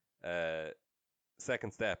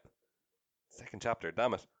 Second step. Second chapter,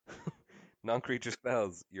 damn it. Non-creature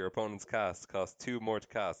spells your opponent's cast cost 2 more to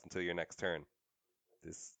cast until your next turn.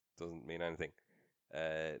 This doesn't mean anything.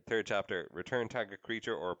 Third chapter, return target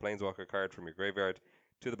creature or planeswalker card from your graveyard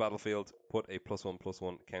to the battlefield, put a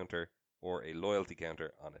 +1/+1 counter or a loyalty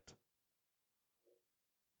counter on it.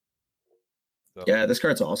 So, yeah, this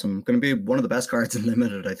card's awesome. Going to be one of the best cards in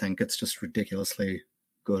Limited, I think. It's just ridiculously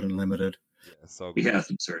good in Limited. Yeah, so good. Yeah, it's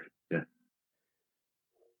absurd. Yeah.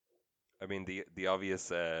 I mean, the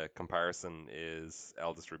obvious comparison is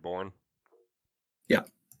Eldest Reborn. Yeah.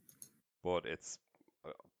 But it's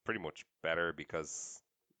pretty much better because,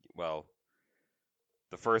 well,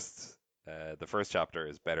 the first chapter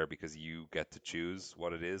is better because you get to choose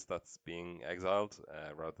what it is that's being exiled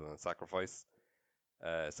rather than sacrifice.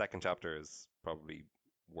 Second chapter is probably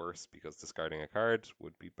worse because discarding a card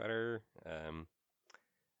would be better.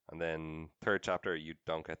 And then third chapter, you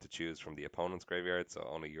don't get to choose from the opponent's graveyard, so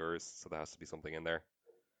only yours. So there has to be something in there.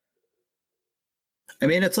 I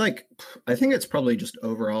mean, it's like, I think it's probably just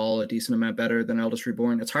overall a decent amount better than Eldest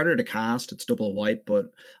Reborn. It's harder to cast. It's double white,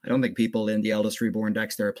 but I don't think people in the Eldest Reborn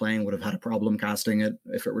decks they're playing would have had a problem casting it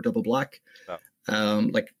if it were double black. No.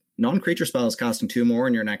 Like non-creature spells casting 2 more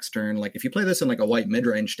in your next turn. Like if you play this in like a white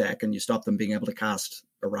mid-range deck and you stop them being able to cast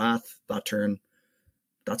a Wrath that turn,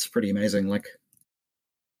 that's pretty amazing. Like,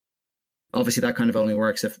 obviously that kind of only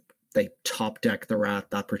works if they top deck the Wrath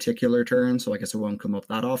that particular turn, so I guess it won't come up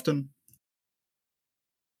that often.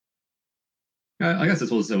 I guess I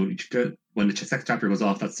suppose so. When the second chapter goes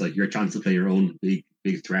off, that's like your chance to play your own big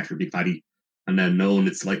threat or big fatty, and then knowing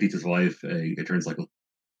it's likely to survive a turn cycle.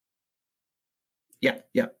 Yeah,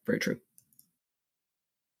 very true.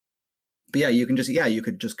 But yeah, you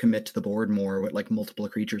could just commit to the board more with like multiple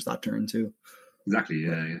creatures that turn too. Exactly.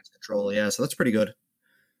 Yeah. Control. Yeah, so that's pretty good.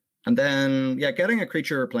 And then, getting a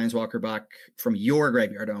creature or planeswalker back from your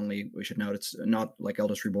graveyard only, we should note it's not like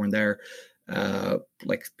Eldest Reborn there.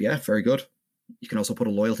 Very good. You can also put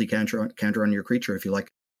a loyalty counter on your creature if you like.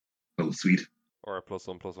 Oh, sweet. Or a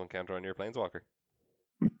 +1/+1 counter on your planeswalker.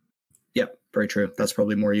 Yeah, very true. That's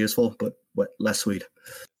probably more useful, but less sweet.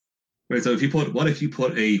 Right, so if you put a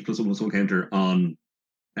 +1/+1 counter on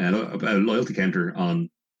a loyalty counter on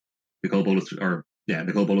the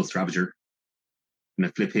Nicol Bolas Ravager, and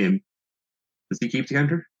then flip him Does he keep the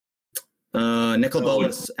counter? Nicol Oh,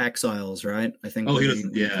 Bolas Exiles, right? I think. Oh, he when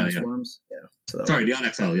doesn't. Yeah, yeah. transforms. Yeah. So that Sorry, would- the on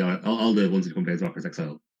exile. Yeah, all the ones who become Planeswalkers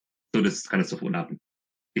exile. So this kind of stuff wouldn't happen.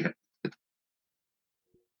 Yeah.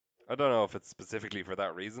 I don't know if it's specifically for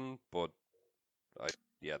that reason, but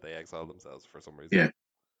they exile themselves for some reason. Yeah.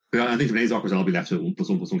 I think the Planeswalkers will all be left with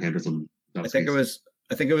 1/1/1 counters on. I think it was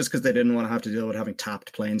because they didn't want to have to deal with having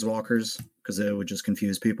tapped Planeswalkers because it would just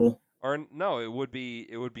confuse people. Or no, it would be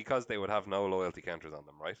because they would have no loyalty counters on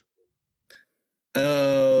them, right?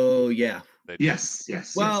 Oh yeah. Yes.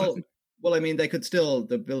 Well, Yes. I mean, they could still,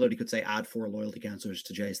 the ability could say add 4 loyalty counters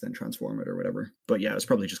to Jace, then transform it or whatever. But yeah, it's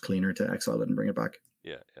probably just cleaner to exile it and bring it back.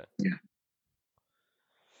 Yeah. Yeah.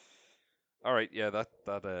 All right, yeah, that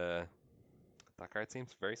card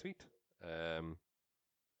seems very sweet.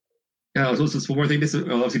 Yeah, I suppose just one more thing. This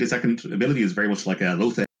obviously the second ability is very much like a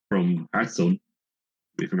Lothar from Hearthstone,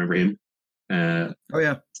 if you remember him. Oh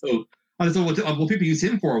yeah. So what people use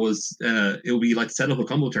him for was it would be like set up a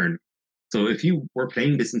combo turn. So if you were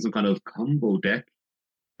playing this in some kind of combo deck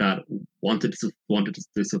that wanted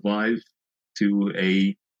to survive to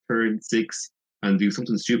a turn 6 and do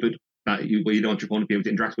something stupid that you don't want your opponent to be able to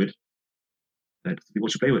interact with, that's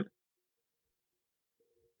what you play with.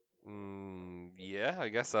 Yeah, I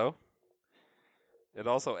guess so. It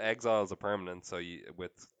also exiles a permanent, so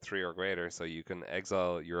with 3 or greater, so you can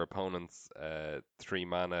exile your opponent's 3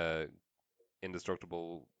 mana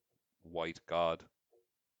indestructible white god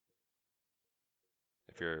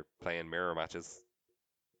if you're playing mirror matches.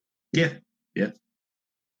 Yeah.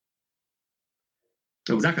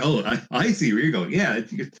 So exactly. Oh, I see where you're going. Yeah,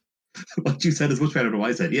 what you said is much better than what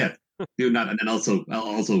I said. Yeah, doing that and then also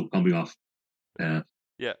coming off. Yeah,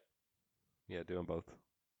 doing both.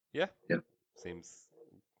 Yeah. Seems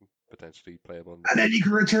potentially playable. And then you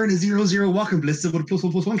can return a 0/0 Walking Ballista with a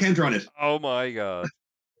 +1/+1 counter on it. Oh my god.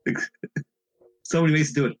 So many ways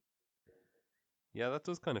to do it. Yeah, that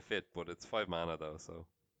does kind of fit, but it's 5 mana though, so.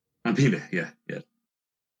 And people, yeah.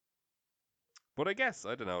 But I guess,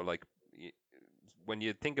 I don't know, like, when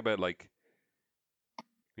you think about, like,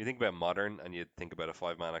 you think about Modern and you think about a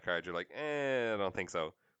 5 mana card, you're like, I don't think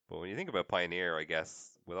so. But when you think about Pioneer, I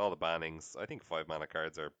guess, with all the bannings, I think 5 mana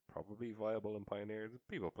cards are probably viable in Pioneer.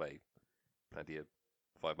 People play plenty of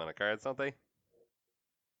 5 mana cards, don't they?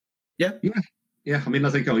 Yeah. I mean, I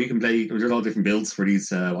think you can play. There's all different builds for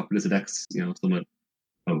these Walking Ballista decks. Some with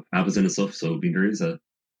Amazon and stuff. So I mean, there is some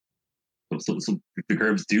the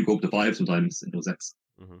curves do go up to 5 sometimes in those decks.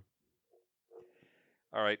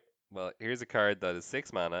 All right. Well, here's a card that is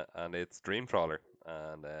 6 mana, and it's Dreamtrawler.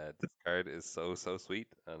 And this card is so sweet,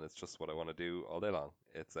 and it's just what I want to do all day long.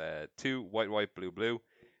 It's 2 white, blue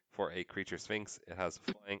for a creature Sphinx. It has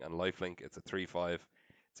flying and lifelink. It's a 3/5. It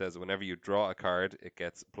says whenever you draw a card, it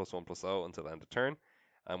gets +1/+0 until end of turn.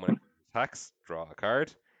 And whenever it attacks, draw a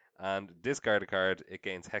card. And discard a card, it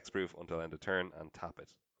gains hexproof until end of turn and tap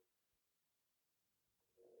it.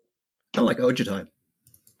 Kind of like Ojutai.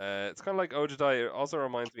 It's kind of like Ojutai. It also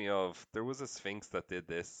reminds me of, there was a Sphinx that did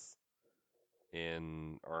this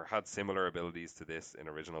or had similar abilities to this in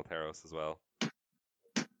original Theros as well.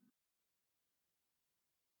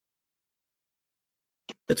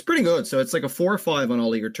 It's pretty good. So it's like a 4/5 on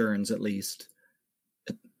all of your turns at least.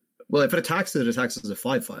 Well, if it attacks as a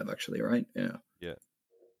 5/5 actually, right? Yeah. Yeah.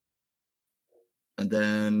 And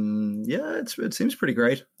then it seems pretty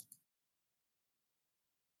great.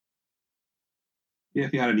 Yeah,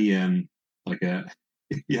 if you had any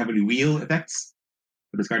if you have any wheel effects,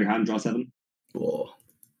 discard your hand, draw 7. Whoa.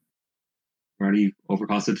 Or any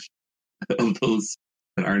overcosted of those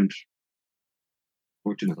that aren't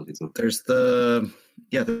fortunate. I think so. There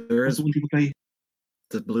is one people play.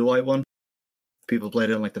 The blue-white one. People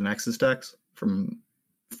played it in like the Nexus decks from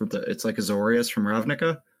it's like Azorius from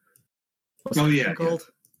Ravnica. What's that thing called?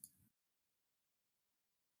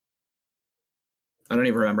 I don't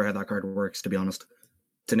even remember how that card works, to be honest.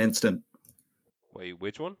 It's an instant. Wait,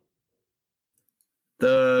 which one?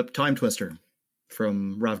 The Time Twister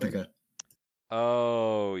from Ravnica.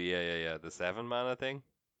 Oh, yeah. The 7 mana thing?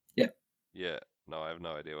 Yeah. Yeah. No, I have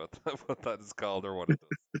no idea what that is called or what it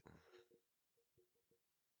does.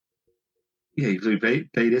 Yeah, you play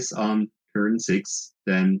this on turn 6,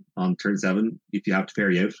 then on turn 7, if you have to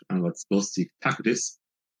ferry out, and what's supposed to attack with this,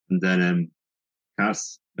 and then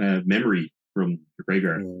cast Memory from your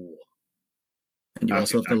graveyard. Ooh. And you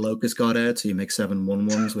also have the Locust God out, so you make 7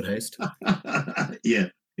 1/1s with haste. Yeah.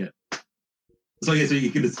 So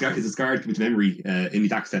you can discard with Memory in the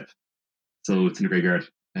attack step. So it's in the graveyard,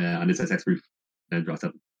 and it says hexproof, and draw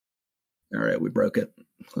 7. All right, we broke it.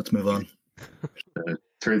 Let's move on.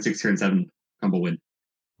 Turn 6, turn 7, combo win.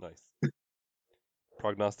 Nice.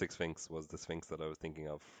 Prognostic Sphinx was the Sphinx that I was thinking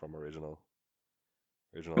of from original.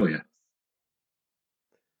 Oh yeah.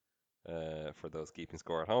 For those keeping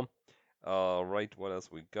score at home. All right, what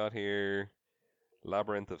else we got here?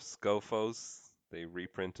 Labyrinth of Scophos. They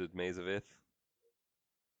reprinted Maze of Ith.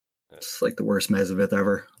 It's like the worst Maze of Ith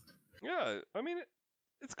ever. Yeah, I mean,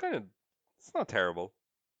 it's not terrible.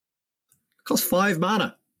 It costs 5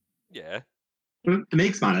 mana. Yeah. But it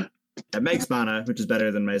makes mana. It makes mana, which is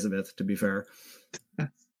better than Maze of Ith, to be fair.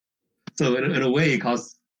 So in a way, it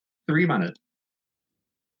costs 3 mana.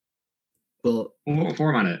 Well,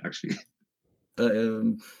 4 mana, actually.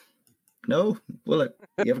 no, well,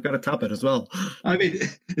 you haven't got to tap it as well. I mean,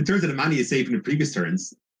 in terms of the mana you saved from the previous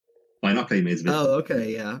turns, by not playing Maze of Ith. Oh,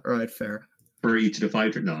 okay, yeah, right, fair. For each of the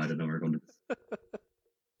 5 turns. No, I don't know where we're going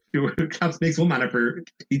to. Caps makes 1 mana per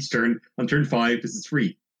each turn. On turn 5, this is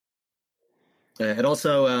free. It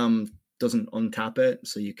also doesn't untap it,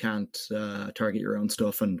 so you can't target your own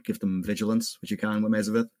stuff and give them vigilance, which you can with Maze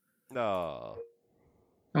of Ith. No.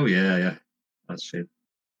 Oh, yeah. That's shit.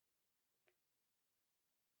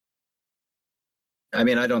 I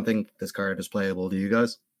mean, I don't think this card is playable. Do you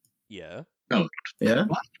guys? Yeah. Oh. Yeah?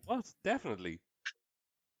 What? Definitely.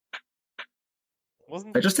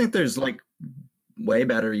 Wasn't I just think there's like way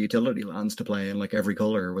better utility lands to play in like every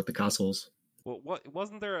color with the castles. Well,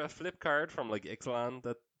 wasn't there a flip card from like Ixalan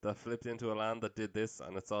that flipped into a land that did this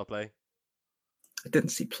and it saw play? I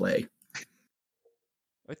didn't see play.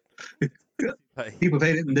 People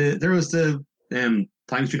played it in there was the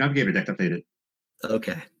Time Street Navigator deck that played it.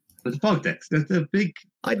 Okay. But the fog decks, that's the big.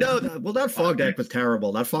 I know that. Well, that fog deck was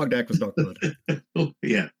terrible. That fog deck was not good. Oh,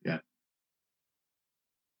 yeah. Yeah,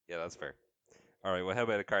 that's fair. All right, well, how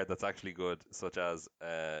about a card that's actually good, such as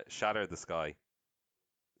Shatter the Sky?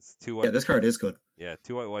 It's 2 white. Yeah, this card is good. Yeah,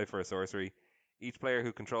 2 white for a sorcery. Each player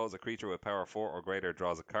who controls a creature with power 4 or greater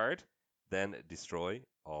draws a card, then destroy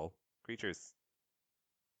all creatures.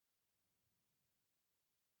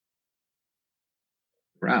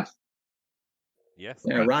 Wrath. Yes.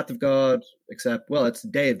 Yeah, Wrath of God, except, well, it's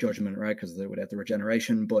Day of Judgment, right? Because they would have the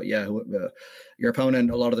regeneration. But yeah, your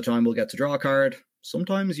opponent a lot of the time will get to draw a card.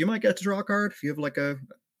 Sometimes you might get to draw a card if you have like a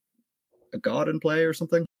god in play or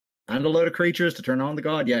something. And a load of creatures to turn on the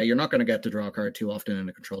god. Yeah, you're not going to get to draw a card too often in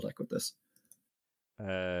a control deck with this.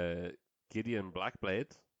 Gideon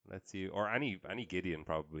Blackblade lets you, or any Gideon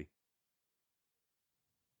probably.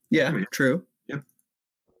 Yeah, true. Yep.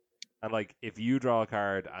 And like, if you draw a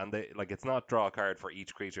card and it's not draw a card for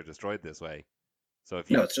each creature destroyed this way. So if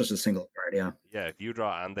you, no, it's just a single card. Yeah. Yeah, if you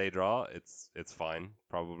draw and they draw, it's fine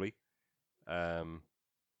probably. I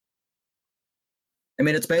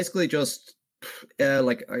mean, it's basically just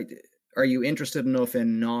like, are you interested enough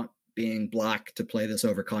in not being black to play this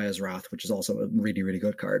over Kaya's Wrath, which is also a really, really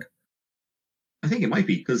good card? I think it might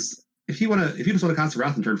be, because if you just want to cast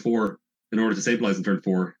Wrath in turn 4 in order to stabilize in turn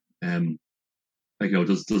 4,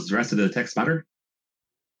 does the rest of the text matter?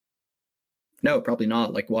 No, probably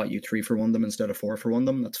not. Like, what, you 3-for-1 them instead of 4-for-1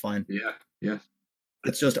 them? That's fine. Yeah.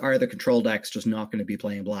 It's just, are the control decks just not going to be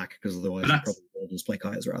playing black? Because otherwise you probably will just play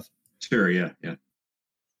Kaya's Wrath. Sure, yeah. The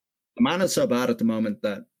mana's so bad at the moment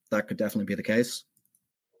that could definitely be the case.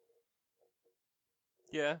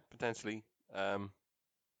 Yeah, potentially. I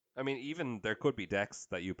mean, even there could be decks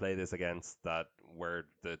that you play this against that where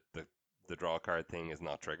the draw card thing is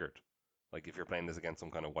not triggered. Like if you're playing this against some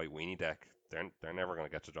kind of white weenie deck, they're never going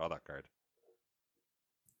to get to draw that card.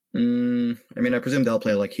 I mean, I presume they'll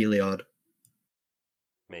play like Heliod.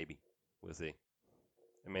 Maybe. We'll see.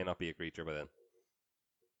 It may not be a creature by then.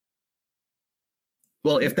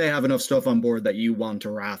 Well, if they have enough stuff on board that you want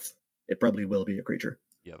to Wrath, it probably will be a creature.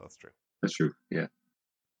 Yeah, that's true. That's true, yeah.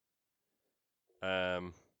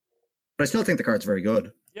 But I still think the card's very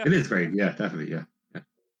good. Yeah. It is very, yeah, definitely, yeah.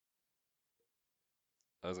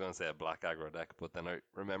 I was going to say a black aggro deck, but then I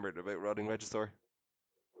remembered about Rotting Regisaur.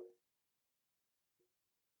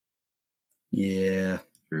 Yeah.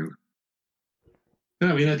 True. No,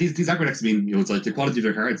 I mean, these aggro decks, I mean, it's like the quality of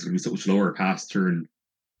their cards is going to be so much lower past turn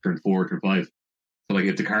 4, turn 5. So, like,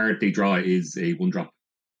 if the card they draw is a 1-drop,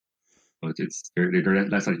 but they're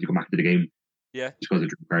less likely to come back to the game. Yeah. Because of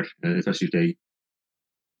the card, especially if they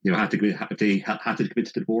have to commit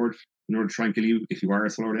to the board in order to try and kill you if you are a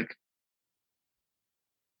slower deck.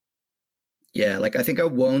 Yeah, like I think I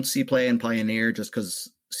won't see play in Pioneer just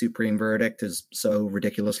because Supreme Verdict is so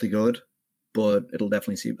ridiculously good, but it'll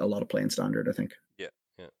definitely see a lot of play in Standard, I think.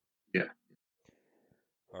 Yeah.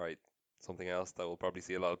 All right. Something else that we'll probably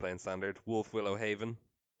see a lot of play in Standard. Wolf Willow Haven.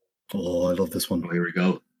 Oh, I love this one. Oh, here we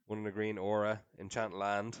go. 1 in a green aura. Enchant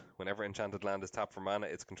land. Whenever enchanted land is tapped for mana,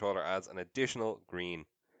 its controller adds an additional green.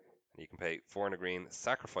 And you can pay 4 in a green,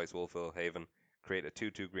 sacrifice Wolf Willow Haven, Create a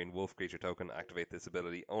 2/2 green wolf creature token. Activate this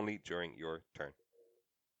ability only during your turn.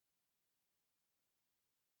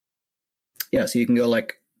 Yeah, so you can go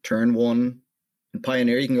like turn 1 in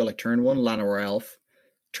Pioneer. You can go like turn 1 Llanowar Elf,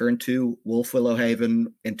 turn 2 Wolf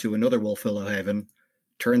Willowhaven into another Wolf Willowhaven,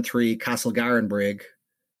 turn 3 Castle Garenbrig,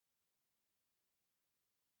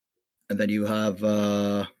 and then you have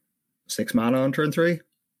 6 mana on turn 3.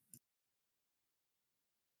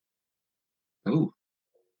 Oh,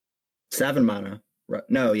 7 mana. Right?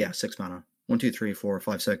 No, yeah, 6 mana. 1, 2, 3, 4,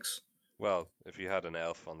 5, 6. Well, if you had an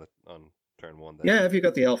elf on turn 1, then Yeah, if you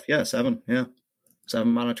got the elf, yeah, 7. Yeah,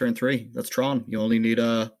 7 mana turn 3. That's Tron. You only need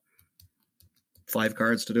 5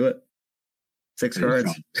 cards to do it. 6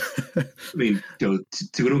 cards. I mean, two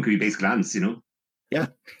of them could be basic lands, you know. Yeah.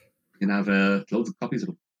 You can have loads of copies of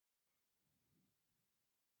them.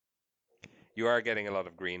 you are getting a lot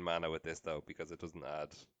of green mana with this though, because it doesn't add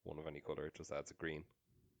one of any color; it just adds a green.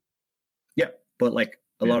 Yeah, but like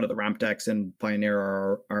a Yeah. lot of the ramp decks in Pioneer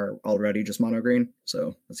are already just mono green,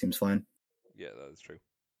 so that seems fine. Yeah, that is true.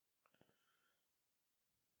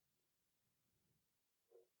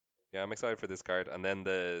 Yeah, I'm excited for this card. And then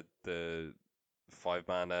the 5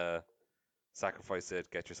 mana, sacrifice it,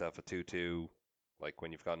 get yourself a 2/2. Like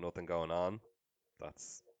when you've got nothing going on,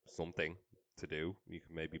 that's something to do. You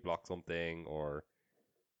can maybe block something, or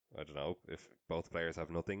I don't know, if both players have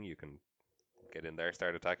nothing, you can get in there,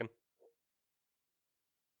 start attacking.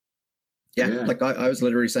 Yeah, Yeah. like I was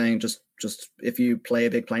literally saying, just if you play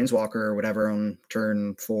a big planeswalker or whatever on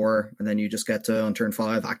turn 4, and then you just get to on turn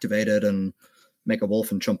 5 activate it and make a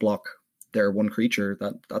wolf and chump block their one creature,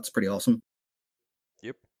 that's pretty awesome.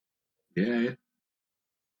 Yep. Yeah.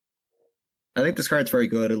 I think this card's very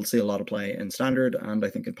good. It'll see a lot of play in Standard, and I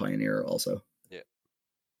think in Pioneer also.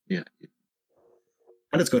 Yeah.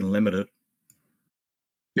 And it's good in Limited.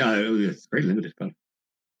 Yeah, it's very limited, but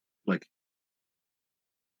like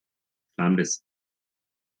this.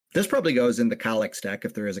 This probably goes in the Calyx deck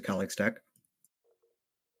if there is a Calyx deck.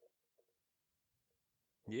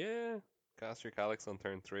 Yeah. Cast your Calyx on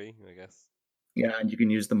turn 3, I guess. Yeah, and you can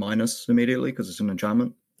use the minus immediately because it's an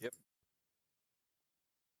enchantment. Yep.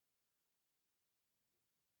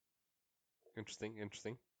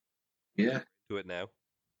 Interesting. Yeah. Do it now.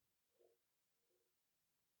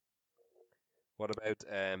 What about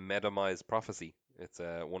Medomai's Prophecy? It's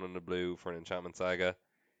a 1 in the blue for an enchantment saga.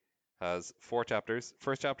 Has 4 chapters.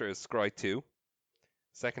 First chapter is Scry 2.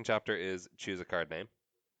 Second chapter is Choose a Card Name.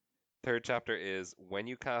 Third chapter is when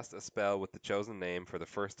you cast a spell with the chosen name for the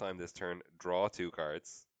first time this turn, draw 2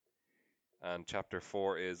 cards. And chapter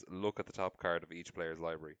 4 is look at the top card of each player's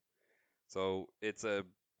library. So it's a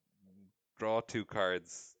draw 2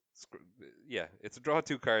 cards. Yeah, it's a draw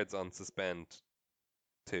 2 cards on suspend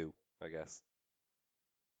 2, I guess.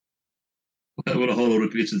 What a whole load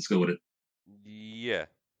of glitches go with it. Yeah.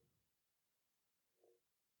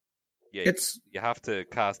 Yeah, It's you have to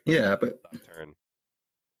cast yeah, but that turn.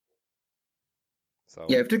 So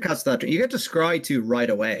yeah, if you cast that, you get to scry 2 right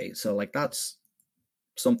away. So like that's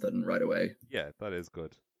something right away. yeah, that is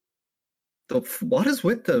good. What is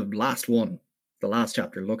with the last one? The last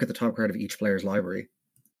chapter. Look at the top card of each player's library.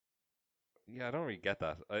 Yeah, I don't really get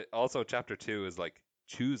that. Also, chapter 2 is like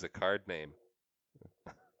choose a card name.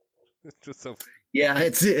 It's just so. Yeah,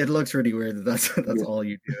 it looks really weird. That's Yeah. all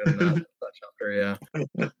you do in that chapter. Yeah.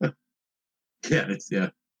 Yeah.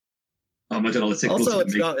 Oh, imagine all the sick Also,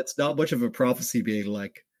 bullshit it's not much of a prophecy being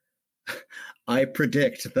like, I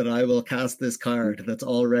predict that I will cast this card that's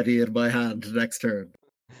already in my hand next turn.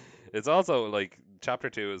 It's also like chapter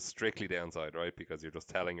 2 is strictly downside, right? Because you're just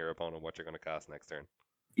telling your opponent what you're going to cast next turn.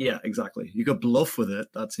 Yeah, exactly. You could bluff with it.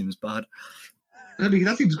 That seems bad. I mean,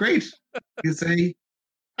 that seems great. You say,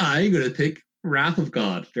 I'm going to pick Wrath of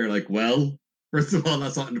God. They're like, well, first of all,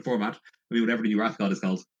 that's not in the format. I mean, whatever the new Wrath of God is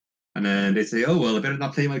called. And then they say, oh, well, I better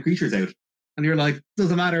not play my creatures out. And you're like,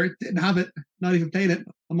 doesn't matter. Didn't have it. Not even playing it.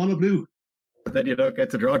 I'm on a blue. But then you don't get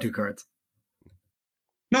to draw 2 cards.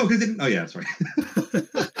 No, because didn't. Oh, yeah, sorry.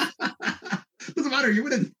 Doesn't matter. You're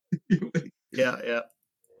winning. You win. Yeah.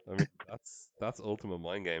 I mean, that's ultimate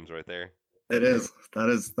mind games right there. It is. That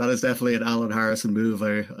is definitely an Alan Harrison move.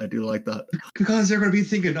 I do like that. Because they're going to be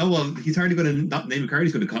thinking, oh, well, he's hardly going to not name a card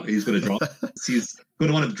he's going to draw. He's going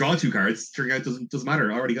to want to draw 2 cards. Turning out doesn't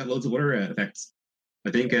matter. Already got loads of other effects. I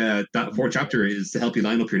think that 4th chapter is to help you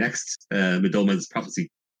line up your next Medomai's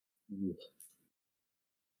Prophecy.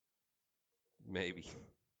 Maybe.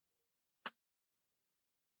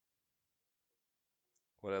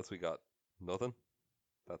 What else we got? Nothing?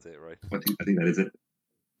 That's it, right? I think that is it.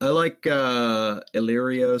 I like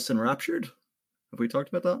Illyrios Enraptured. Have we talked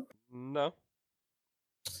about that? No.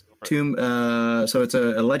 Two. So it's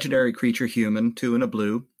a legendary creature human, 2 and a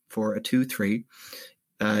blue for a 2/3.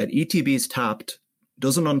 ETB's tapped,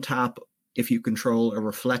 doesn't untap if you control a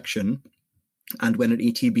reflection, and when it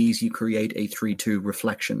ETBs, you create a 3/2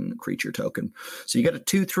 reflection creature token. So you get a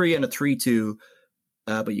 2/3 and a 3/2,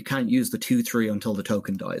 but you can't use the 2/3 until the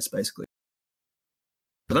token dies, basically.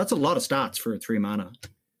 So that's a lot of stats for 3 mana.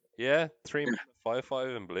 Yeah, 3 mana,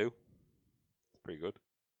 5/5 in blue. It's pretty good.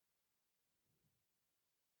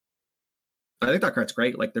 I think that card's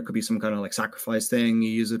great. Like there could be some kind of like sacrifice thing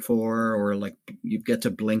you use it for, or like you get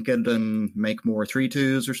to blink it and make more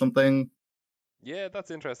 3/2s or something. Yeah,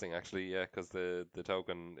 that's interesting actually. Yeah, because the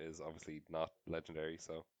token is obviously not legendary,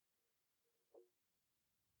 so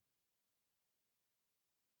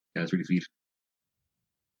Yeah, it's really sweet.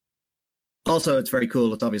 Also, it's very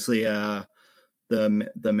cool. It's obviously the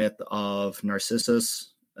myth of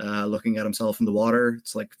Narcissus looking at himself in the water.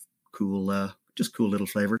 It's like cool, just cool little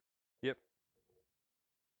flavor. yep.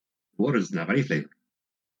 Water doesn't have any flavor.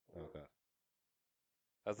 Oh god,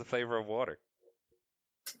 has the flavor of water.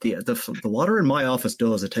 The water in my office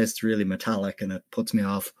does. It tastes really metallic and it puts me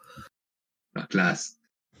off. Not glass.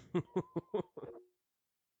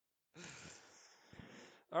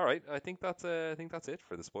 All right, I think that's it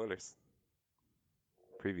for the spoilers.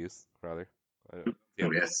 Previews, rather. I don't see Oh,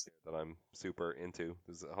 anything yes. that I'm super into.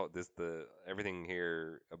 Everything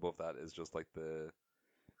here above that is just like the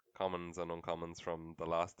commons and uncommons from the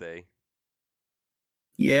last day.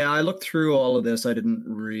 Yeah, I looked through all of this. I didn't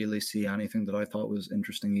really see anything that I thought was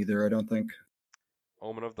interesting either, I don't think.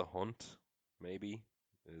 Omen of the Hunt, maybe,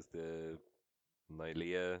 is the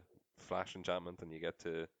Nylea flash enchantment, and you get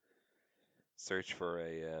to search for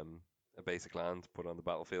a basic land to put on the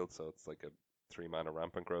battlefield. So it's like a 3 mana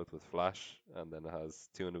rampant growth with flash, and then it has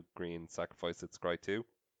 2 and a green, sacrifice its scry 2.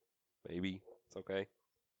 Maybe it's okay.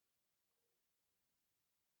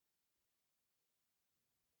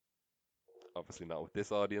 Obviously not with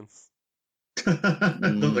this audience. Yeah. I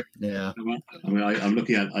mean, I'm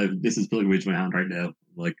looking at this is Pilgrimage in my hand right now. I'm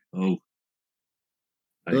like, oh,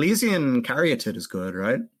 Elysian Caryatid is good,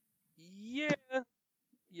 right? Yeah.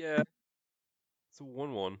 It's a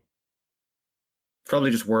 1/1.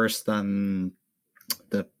 Probably just worse than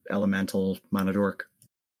the Elemental Mana Dork.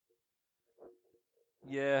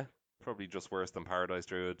 Yeah, probably just worse than Paradise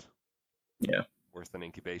Druid. Yeah. Worse than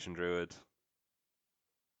Incubation Druid.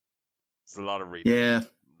 There's a lot of really, Yeah.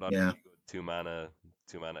 lot of really good 2 mana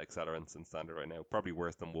accelerants in standard right now. Probably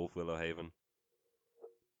worse than Wolf Willow Haven.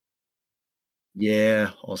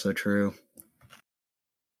 Yeah, also true.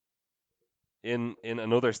 In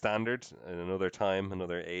another standard, in another time,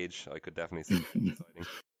 another age, I could definitely see it exciting.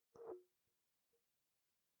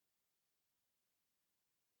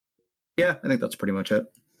 Yeah, I think that's pretty much it.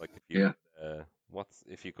 Like if you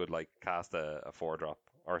if you could like cast a 4-drop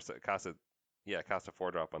or cast a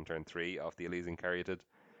 4-drop on turn 3 off the Elysian Caryatid,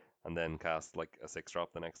 and then cast like a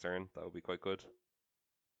 6-drop the next turn, that would be quite good.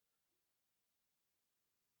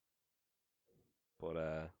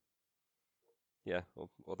 But yeah,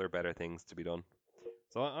 other better things to be done.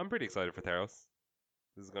 So I'm pretty excited for Theros.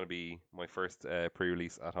 This is going to be my first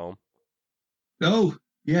pre-release at home. oh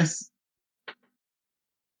yes.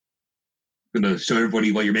 Gonna show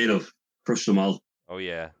everybody what you're made of. Crush them all. Oh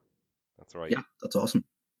yeah, that's right. Yeah, that's awesome.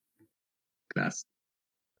 Class.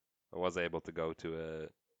 I was able to go to a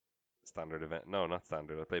standard event. No, not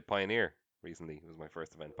standard. I played Pioneer recently. It was my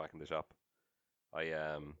first event back in the shop.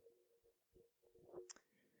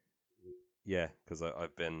 Because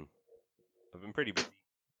I've been pretty busy,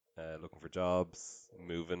 looking for jobs,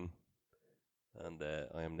 moving, and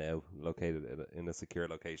I am now located in a secure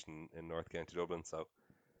location in North County Dublin. So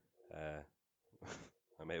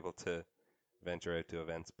I'm able to venture out to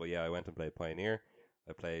events. But yeah, I went and played Pioneer.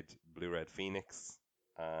 I played Blue Red Phoenix,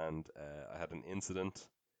 and I had an incident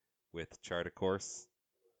with Charter Course.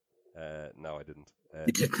 No, I didn't.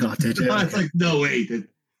 You did not, did you? I was like, no way.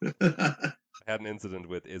 I had an incident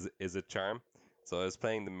with Is It Charm. So I was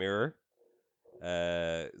playing the mirror,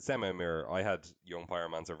 semi-mirror. I had Young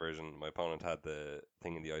Pyromancer version. My opponent had the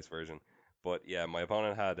Thing in the Ice version. But yeah, my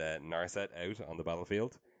opponent had Narset out on the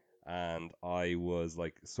battlefield, and I was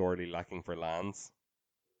like sorely lacking for lands.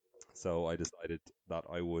 So I decided that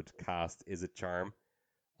I would cast Is It Charm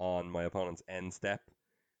on my opponent's end step,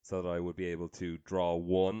 so that I would be able to draw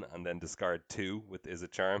 1 and then discard 2 with Is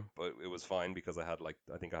It Charm. But it was fine because I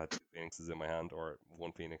think I had 2 Phoenixes in my hand, or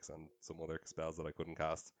 1 Phoenix and some other spells that I couldn't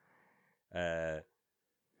cast.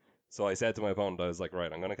 So I said to my opponent, I was like,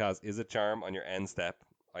 right, I'm going to cast Is It Charm on your end step.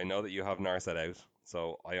 I know that you have Narset out,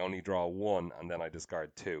 so I only draw 1 and then I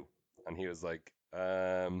discard 2. And he was like,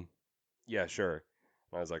 yeah, sure.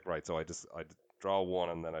 And I was like, right, so I draw 1,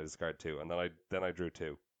 and then I discard 2, and then I drew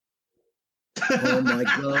 2. Oh my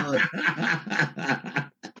god.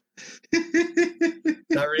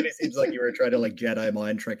 That really seems like you were trying to like Jedi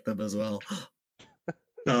mind trick them as well.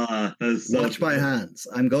 That is so Watch my hands.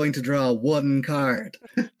 I'm going to draw 1 card.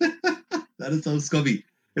 That is so scummy.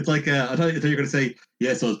 It's like I thought you were going to say,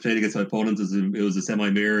 yes, I was playing against my opponent. It was a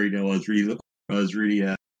semi-mirror. You know, I was really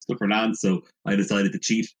stuck for land, so I decided to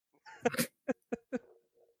cheat.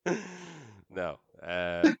 No.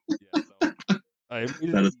 Yeah, so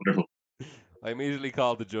That is wonderful. I immediately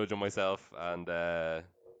called the judge on myself, and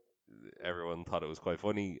everyone thought it was quite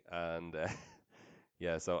funny. And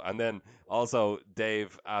yeah, so, and then also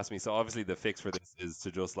Dave asked me, so obviously the fix for this is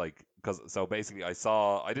to just like, so basically I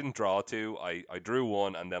didn't draw 2, I drew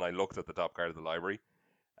 1, and then I looked at the top card of the library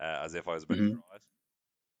as if I was about to draw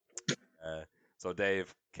it. So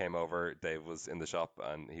Dave came over. Dave was in the shop,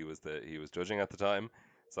 and he was judging at the time.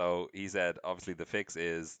 So he said, obviously the fix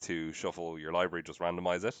is to shuffle your library, just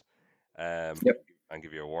randomize it, and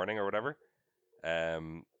give you a warning or whatever.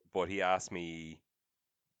 But he asked me,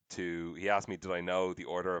 did I know the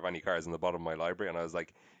order of any cards in the bottom of my library? And I was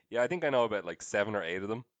like, yeah, I think I know about like 7 or 8 of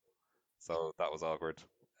them. So that was awkward.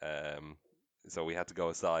 So we had to go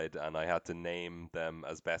aside, and I had to name them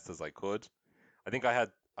as best as I could. I think I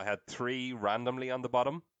had 3 randomly on the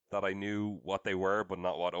bottom that I knew what they were, but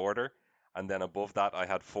not what order. And then above that, I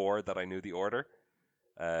had 4 that I knew the order.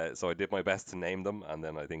 So I did my best to name them, and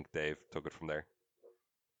then I think Dave took it from there.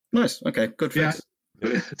 Nice. Okay. Good fix.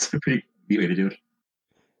 Yeah. It's a pretty neat way to do it.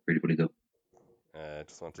 Pretty funny though.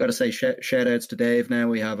 Got to say shout outs to Dave. Now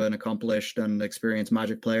we have an accomplished and experienced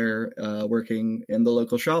Magic player working in the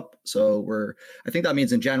local shop. So I think that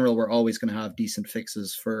means in general we're always going to have decent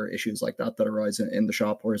fixes for issues like that arise in the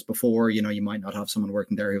shop. Whereas before, you might not have someone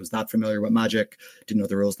working there who was that familiar with Magic, didn't know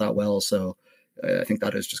the rules that well. So I think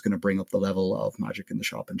that is just going to bring up the level of Magic in the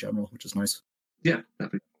shop in general, which is nice. Yeah,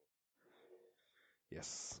 definitely.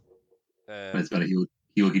 Yes. It's better.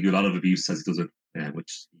 He will give you a lot of abuse as he does it,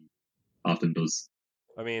 which he often does.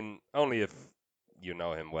 I mean, only if you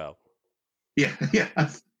know him well. Yeah.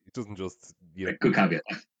 It doesn't just good caveat.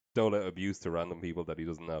 dole out abuse to random people that he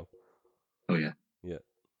doesn't know. Oh yeah.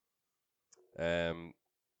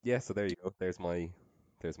 Yeah. So there you go. There's my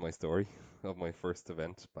story of my first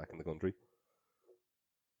event back in the country.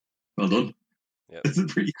 Well done. Yeah, it's a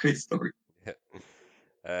pretty great story.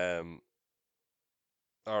 Yeah.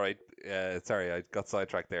 All right. Sorry, I got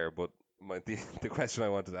sidetracked there, but the question I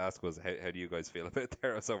wanted to ask was, how do you guys feel about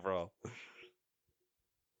Theros overall?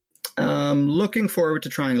 Looking forward to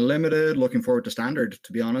trying limited, looking forward to standard,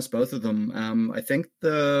 to be honest, both of them. I think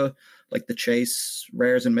the chase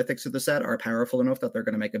rares and mythics of the set are powerful enough that they're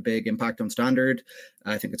going to make a big impact on standard.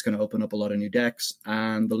 I think it's going to open up a lot of new decks,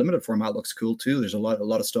 and the limited format looks cool too. There's a lot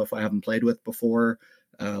of stuff I haven't played with before,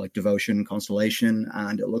 like Devotion, Constellation,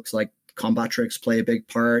 and it looks like combat tricks play a big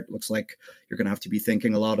part. Looks like you're going to have to be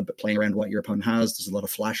thinking a lot about playing around what your opponent has. There's a lot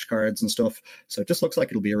of flash cards and stuff. So it just looks like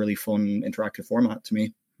it'll be a really fun interactive format to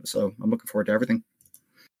me. So I'm looking forward to everything.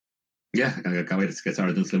 Yeah, I can't wait to get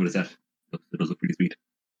started on this limited set. It does look pretty sweet.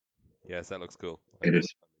 Yes, that looks cool. It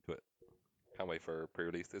is. Can't wait for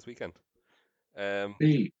pre-release this weekend.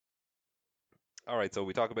 Hey. All right, so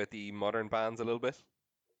we talk about the modern bans a little bit.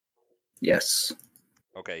 Yes.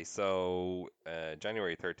 Okay, so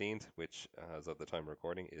January 13th, which as of the time of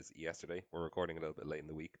recording is yesterday. We're recording a little bit late in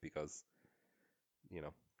the week because,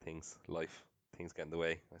 things get in the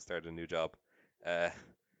way. I started a new job.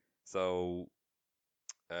 So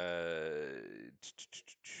what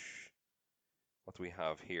do we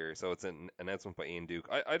have here? So it's an announcement by Ian Duke.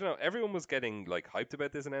 I don't know, everyone was getting like hyped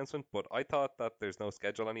about this announcement, but I thought that there's no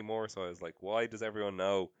schedule anymore, so I was like, why does everyone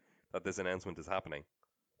know that this announcement is happening?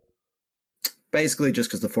 Basically just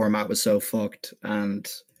because the format was so fucked, and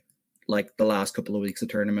like the last couple of weeks of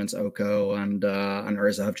tournaments, Oko and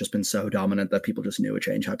Urza have just been so dominant that people just knew a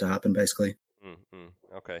change had to happen, basically.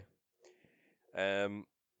 Okay.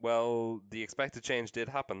 Well, the expected change did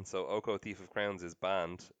happen. So Oko Thief of Crowns is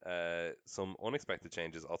banned. Some unexpected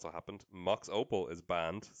changes also happened. Mox Opal is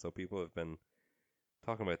banned. So people have been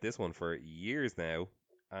talking about this one for years now.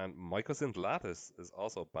 And Mycosynth Lattice is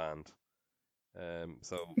also banned.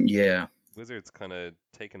 So yeah, Wizards kind of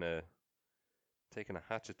taking a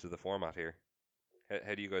hatchet to the format here.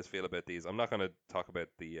 How do you guys feel about these? I'm not going to talk about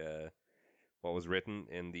the what was written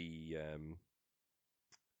in the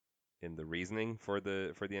reasoning for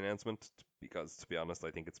the announcement, because to be honest, I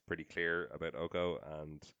think it's pretty clear about Oko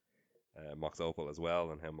and Mox Opal as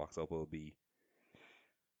well, and how Mox Opal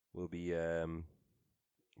will be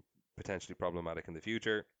potentially problematic in the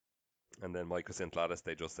future. And then Mycosynth Lattice,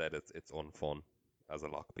 they just said it's unfun as a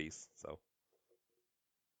lock piece. So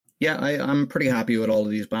Yeah, I'm pretty happy with all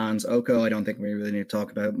of these bans. Oko, I don't think we really need to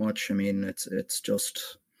talk about much. I mean, it's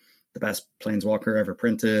just the best Planeswalker ever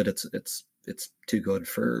printed. It's too good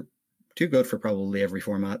for probably every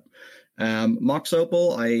format. Mox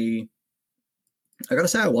Opal, I gotta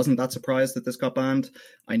say I wasn't that surprised that this got banned.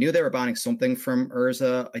 I knew they were banning something from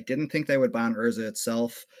Urza. I didn't think they would ban Urza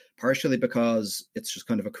itself, partially because it's just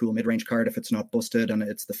kind of a cool mid-range card if it's not busted, and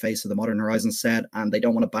it's the face of the Modern Horizons set, and they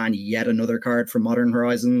don't want to ban yet another card from Modern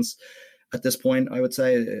Horizons. At this point, I would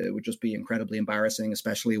say it would just be incredibly embarrassing,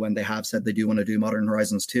 especially when they have said they do want to do Modern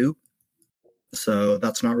Horizons 2. So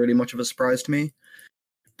that's not really much of a surprise to me.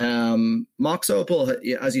 Mox Opal,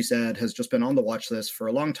 as you said, has just been on the watch list for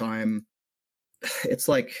a long time. It's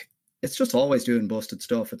like it's just always doing busted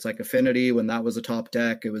stuff. It's like Affinity when that was a top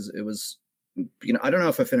deck. It was I don't know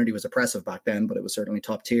if Affinity was oppressive back then, but it was certainly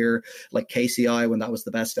top tier. Like KCI when that was the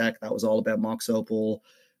best deck, that was all about Mox Opal.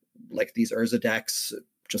 Like these Urza decks,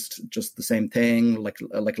 just the same thing. Like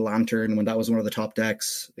Lantern when that was one of the top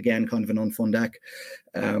decks. Again, kind of an unfun deck.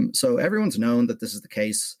 So everyone's known that this is the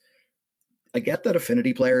case. I get that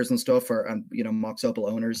Affinity players and stuff and Mox Opal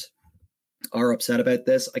owners are upset about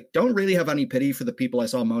this. I don't really have any pity for the people I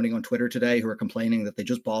saw moaning on Twitter today who are complaining that they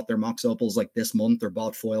just bought their Mox Opals like this month or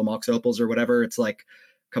bought foil Mox Opals or whatever. It's like,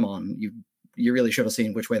 come on, you really should have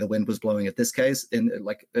seen which way the wind was blowing at this case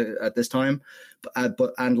at this time. But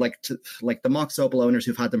the Mox Opal owners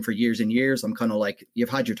who've had them for years and years, I'm kind of like, you've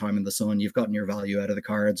had your time in the sun, you've gotten your value out of the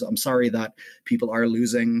cards. I'm sorry that people are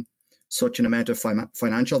losing such an amount of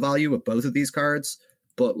financial value with both of these cards,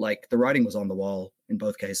 but like the writing was on the wall in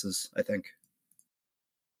both cases, I think.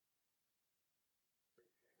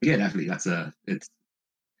 Yeah, definitely. You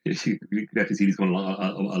definitely see these going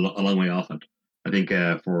a long way off, and I think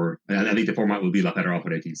I think the format will be a lot better off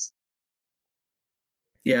without these.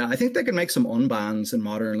 Yeah, I think they could make some unbans in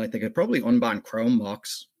Modern. Like they could probably unban Chrome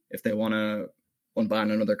Mox if they want to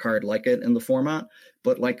unban another card like it in the format.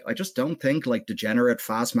 But like, I just don't think like degenerate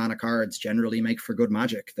fast mana cards generally make for good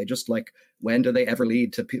Magic. They just like, when do they ever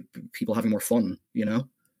lead to people having more fun?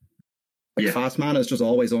 Fast mana is just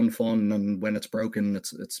always unfun, and when it's broken,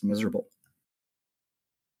 it's miserable.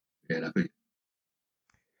 Yeah, definitely.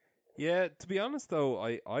 Yeah, to be honest though,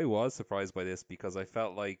 I was surprised by this because I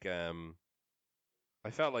felt like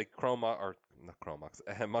Mox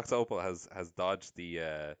Opal has dodged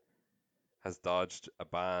a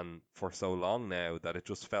ban for so long now that it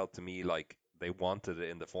just felt to me like they wanted it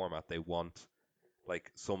in the format. They want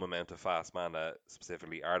like some amount of fast mana,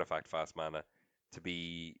 specifically artifact fast mana, to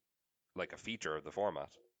be like a feature of the format.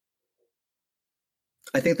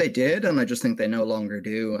 I think they did, and I just think they no longer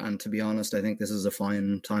do. And to be honest, I think this is a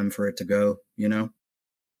fine time for it to go, Yeah,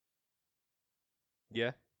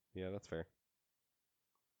 that's fair.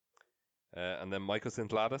 And then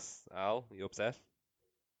Mycosynth Lattice, Al, you upset?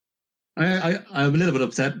 I'm a little bit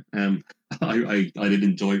upset. I did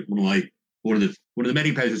enjoy one of the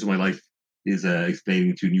many pleasures of my life is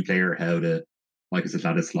explaining to a new player how the Mycosynth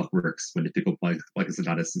Lattice lock works when they pick up Mycosynth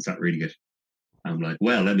Lattice and start reading it. I'm like,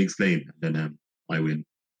 well, let me explain. And then I win.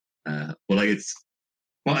 But like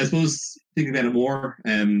I suppose thinking about it more,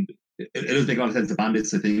 it does make a lot of sense to ban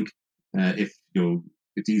this. I think if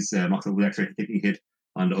these Mox Opal decks are taking a hit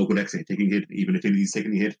and the Oko decks are taking a hit, even if Infinity's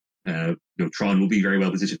taking a hit, Tron will be very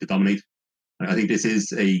well positioned to dominate. I think this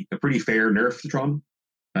is a pretty fair nerf to Tron.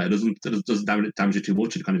 It doesn't damage it too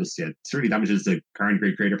much. It kind of just certainly damages the current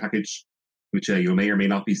Great Creator package, which may or may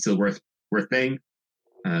not be still worth playing.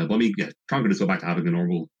 But I mean, Tron can just go back to having a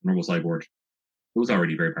normal sideboard. It was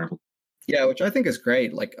already very powerful. Yeah, which I think is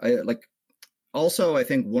great. Also, I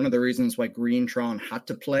think one of the reasons why Green Tron had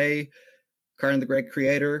to play Karn the Great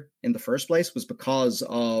Creator in the first place was because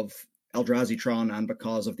of Eldrazi Tron and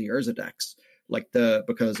because of the Urza decks.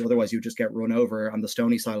 Because otherwise you just get run over, and the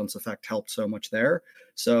Stony Silence effect helped so much there.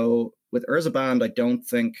 So with Urza banned, I don't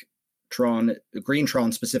think Green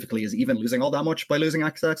Tron specifically is even losing all that much by losing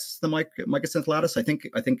access to the Mycosynth Lattice. I think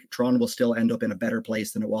Tron will still end up in a better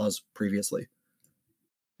place than it was previously.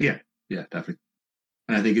 Yeah, definitely.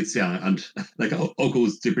 And I think it's and like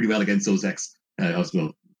Oko's did pretty well against those decks as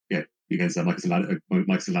well. Yeah, against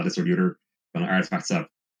Mycosynth Lattice or the other artifacts that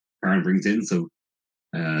Karn brings in. So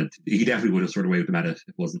he definitely would have sorted away with the meta if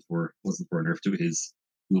it wasn't for a nerf to his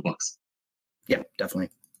toolbox. Yeah, definitely.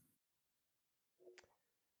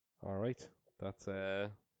 All right, that's the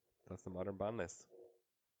Modern ban list.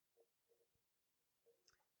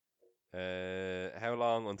 How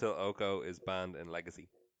long until Oko is banned in Legacy?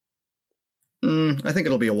 I think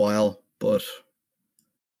it'll be a while, but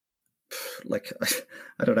I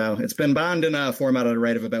don't know. It's been banned in a format at a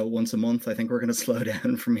rate of about once a month. I think we're going to slow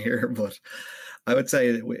down from here, but I would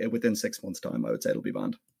say within 6 months' time, I would say it'll be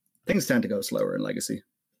banned. Things tend to go slower in Legacy.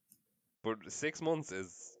 But 6 months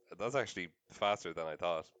that's actually faster than I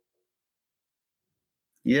thought.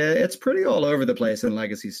 Yeah, it's pretty all over the place in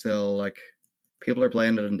Legacy still. Like, people are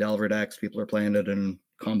playing it in Delver decks, people are playing it in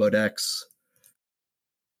combo decks.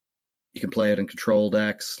 You can play it in control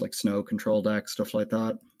decks, like Snow control decks, stuff like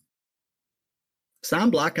that.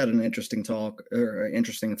 Sam Black had an interesting thought.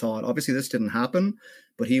 Obviously, this didn't happen,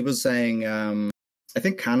 but he was saying, I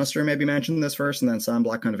think Canister maybe mentioned this first, and then Sam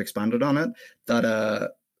Black kind of expanded on it,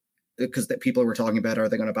 that because people were talking about, are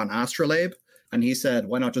they going to ban Astrolabe? And he said,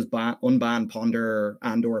 why not just unban Ponder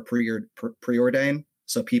and or Preordain?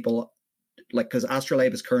 So people, like, because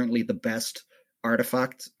Astrolabe is currently the best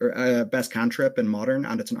artifact or best cantrip in Modern,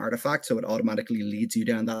 and it's an artifact, so it automatically leads you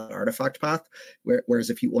down that artifact path. Whereas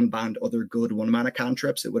if you unbanned other good 1-mana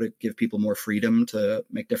cantrips, it would give people more freedom to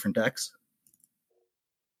make different decks.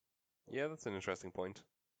 Yeah, that's an interesting point.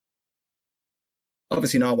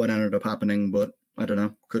 Obviously not what ended up happening, but I don't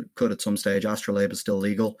know, could at some stage. Astrolabe is still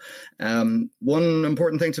legal. One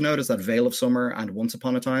important thing to note is that Veil of Summer and Once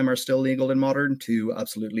Upon a Time are still legal in Modern, two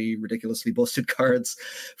absolutely ridiculously busted cards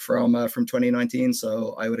from 2019.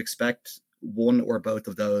 So I would expect one or both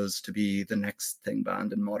of those to be the next thing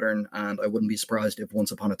banned in Modern, and I wouldn't be surprised if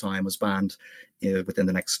Once Upon a Time was banned within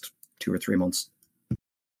the next 2 or 3 months.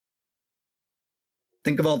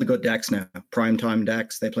 Think of all the good decks now. Primetime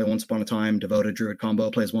decks, they play Once Upon a Time. Devoted Druid combo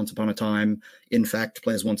plays Once Upon a Time. Infect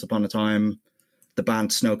plays Once Upon a Time. The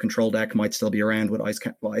banned Snow control deck might still be around with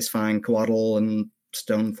Icefang, Coatl, and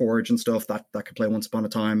Stoneforge and stuff. That could play Once Upon a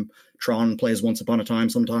Time. Tron plays Once Upon a Time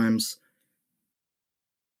sometimes.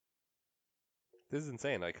 This is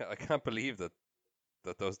insane. I can't believe that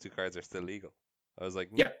those two cards are still legal. I was like,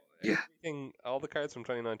 yeah. All the cards from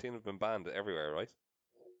 2019 have been banned everywhere, right?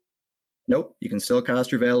 Nope, you can still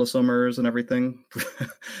cast your Veil of Summers and everything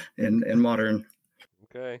in Modern.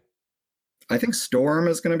 Okay. I think Storm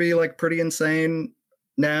is going to be like pretty insane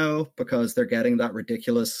now because they're getting that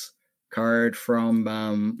ridiculous card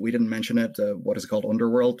from, we didn't mention it, what is it called?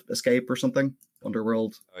 Underworld Escape or something?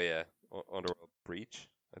 Underworld. Oh yeah, Underworld Breach,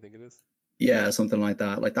 I think it is. Yeah, something like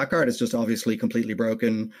that. Like, that card is just obviously completely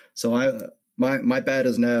broken. So my bet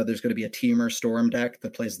is now there's going to be a Teamer Storm deck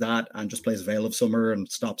that plays that and just plays Veil of Summer and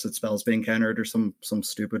stops its spells being countered or some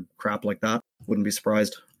stupid crap like that. Wouldn't be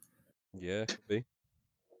surprised. Yeah, could be.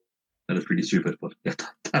 That is pretty stupid, but yeah,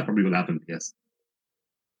 that probably will happen, yes.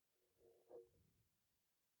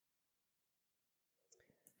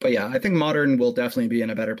 But yeah, I think Modern will definitely be in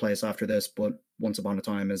a better place after this, but Once Upon a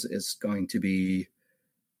Time is going to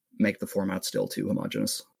make the format still too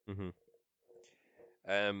homogenous. Mm-hmm.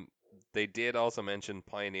 They did also mention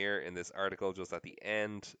Pioneer in this article just at the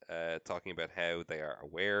end, talking about how they are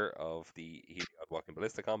aware of the Heliod Walking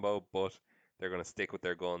Ballista combo, but they're going to stick with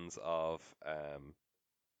their guns of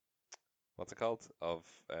what's it called? Of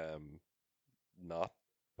not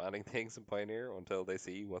banning things in Pioneer until they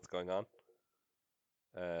see what's going on.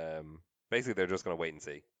 Basically, they're just going to wait and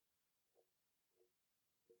see.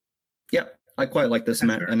 Yeah, I quite like this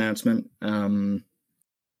announcement.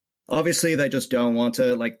 Obviously, they just don't want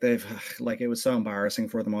to, it was so embarrassing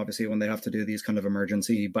for them, obviously, when they have to do these kind of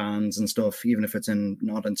emergency bans and stuff, even if it's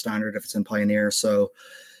not in Standard, if it's in Pioneer. So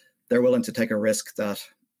they're willing to take a risk that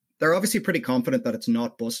they're obviously pretty confident that it's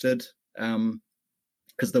not busted.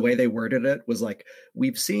 Because the way they worded it was like,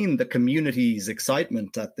 we've seen the community's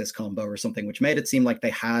excitement at this combo or something, which made it seem like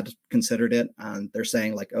they had considered it. And they're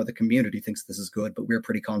saying like, oh, the community thinks this is good, but we're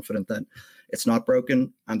pretty confident that it's not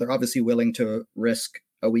broken. And they're obviously willing to risk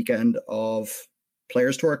a weekend of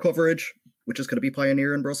Players Tour coverage, which is going to be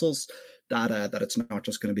Pioneer in Brussels, that it's not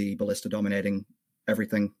just going to be Ballista dominating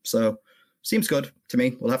everything. So seems good to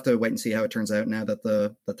me. We'll have to wait and see how it turns out now that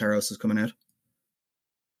the Theros is coming out.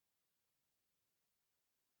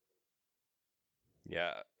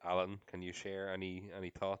 Yeah, Alan, can you share any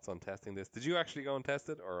thoughts on testing this? Did you actually go and test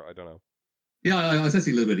it, or I don't know? Yeah, I was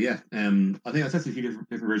testing a little bit. Yeah, I think I tested a few different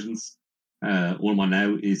versions. One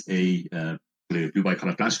now is a blue by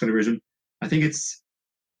color flash kind of version. I think it's.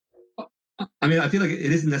 I mean, I feel like it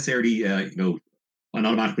isn't necessarily an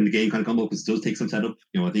automatic win the game kind of combo because it does take some setup.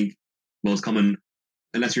 I think most common,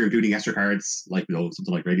 unless you're including extra cards like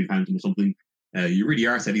something like Radiant Phantom or something, you really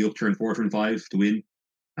are setting up turn 4, turn 5 to win.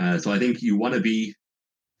 So I think you want to be.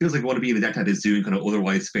 Feels like you want to be in a deck that is doing kind of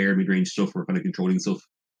otherwise fair mid-range stuff or kind of controlling stuff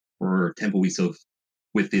or tempo-y stuff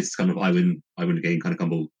with this kind of I win the game kind of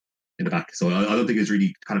combo in the back. So I don't think it's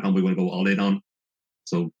really kind of combo you want to go all in on.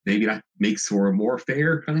 So maybe that makes for a more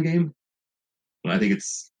fair kind of game. But I think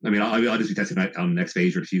I'll just be testing that on the next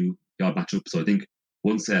phase or a few odd matchups. So I think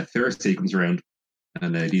once Thursday comes around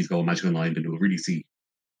and these go Magic Online, then we'll really see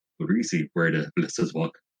where the ballistas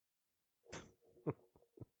walk.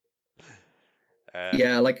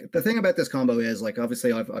 Yeah, like the thing about this combo is like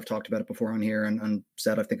obviously I've talked about it before on here and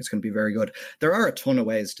said I think it's going to be very good. There are a ton of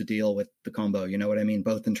ways to deal with the combo, you know what I mean?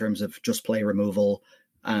 Both in terms of just play removal,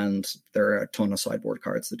 and there are a ton of sideboard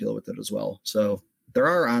cards that deal with it as well. So there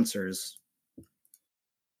are answers.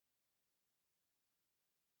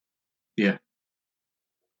 Yeah.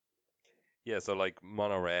 Yeah, so like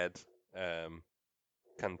mono red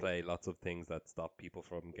can play lots of things that stop people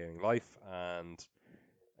from gaining life, and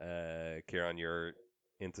Kieran, you're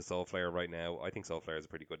into Soulflare right now. I think Soulflare is a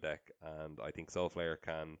pretty good deck, and I think Soulflare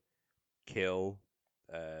can kill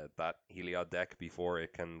that Heliod deck before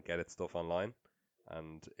it can get its stuff online,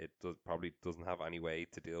 and it probably doesn't have any way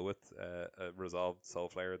to deal with a resolved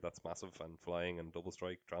Soulflare that's massive and flying and double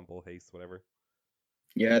strike, trample, haste, whatever.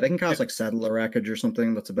 Yeah, they can cast like Settler Wreckage or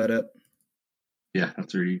something. That's about it. Yeah,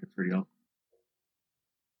 that's really all.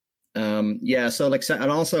 Yeah, so like,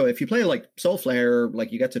 and also if you play like Soulflare,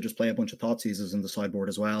 like you get to just play a bunch of Thoughtseizes in the sideboard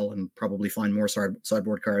as well, and probably find more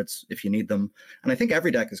sideboard cards if you need them. And I think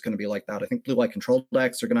every deck is going to be like that. I think blue-white control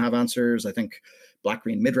decks are going to have answers. I think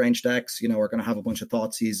black-green mid-range decks, you know, are going to have a bunch of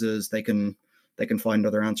Thoughtseizes. They can find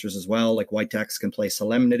other answers as well. Like white decks can play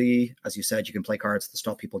Solemnity, as you said. You can play cards to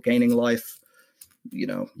stop people gaining life. You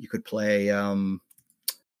know, you could play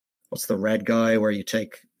what's the red guy where you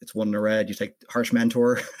take, it's one in a red, you take Harsh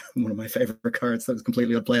Mentor, one of my favorite cards that was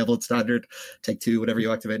completely unplayable at standard. Take 2 whenever you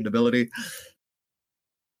activate an ability.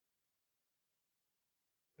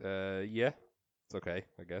 Yeah, it's okay,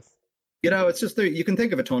 I guess. You know, it's just you can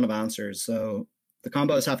think of a ton of answers. So the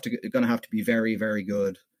combos going to have to be very, very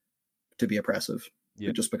good to be oppressive.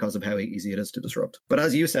 Yeah. Just because of how easy it is to disrupt. But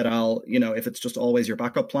as you said, Al, you know, if it's just always your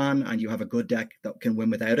backup plan and you have a good deck that can win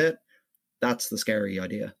without it, that's the scary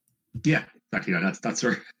idea. Yeah, exactly. That's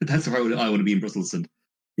where I want to be in Brussels, and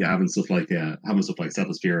yeah, having stuff like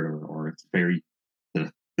Settled Spirit or Fairy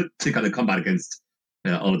to kind of combat against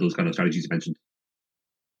all of those kind of strategies you mentioned.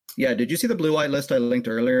 Yeah, did you see the blue-white list I linked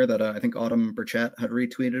earlier that I think Autumn Burchett had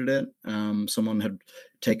retweeted it? Someone had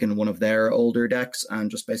taken one of their older decks and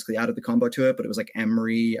just basically added the combo to it, but it was like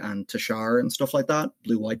Emery and Tashar and stuff like that,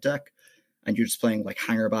 blue-white deck. And you're just playing like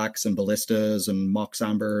Hangerbacks and Ballistas and Mox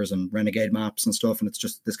Ambers and Renegade maps and stuff. And it's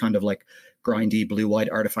just this kind of like grindy blue-white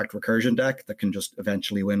artifact recursion deck that can just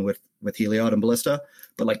eventually win with Heliod and Ballista.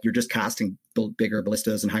 But like you're just casting bigger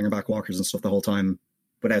Ballistas and Hangerback Walkers and stuff the whole time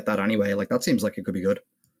without that anyway. Like that seems like it could be good.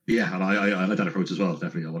 Yeah, and I like that approach as well.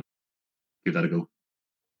 Definitely, I want to give that a go.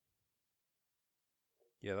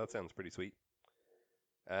 Yeah, that sounds pretty sweet.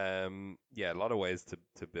 Yeah, a lot of ways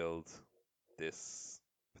to build this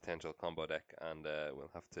potential combo deck, and we'll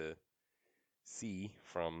have to see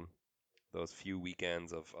from those few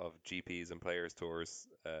weekends of GPs and players tours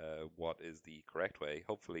what is the correct way.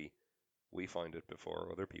 Hopefully we find it before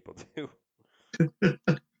other people do.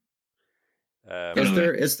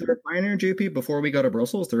 Is there a Pioneer GP before we go to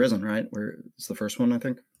Brussels? There isn't, right? It's the first one, I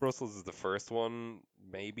think. Brussels is the first one,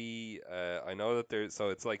 maybe. I know that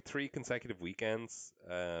it's like 3 consecutive weekends.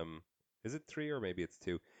 Is it 3 or maybe it's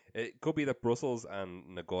 2? It could be that Brussels and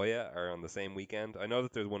Nagoya are on the same weekend. I know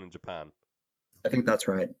that there's one in Japan. I think that's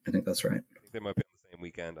right. I think they might be on the same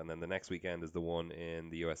weekend, and then the next weekend is the one in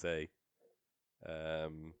the USA.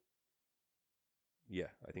 Yeah,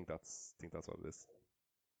 I think that's what it is.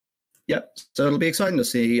 Yeah, so it'll be exciting to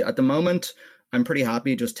see. At the moment, I'm pretty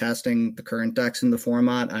happy just testing the current decks in the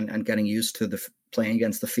format and getting used to playing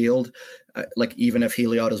against the field. Like even if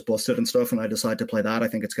Heliod is busted and stuff and I decide to play that, I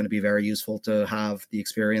think it's going to be very useful to have the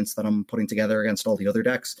experience that I'm putting together against all the other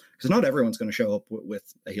decks, because not everyone's going to show up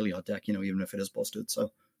with a Heliod deck, you know, even if it is busted.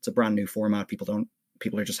 So it's a brand new format. People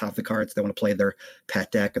are just have the cards. They want to play their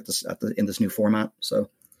pet deck in this new format. So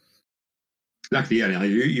exactly, yeah.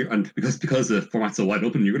 And because the format's so wide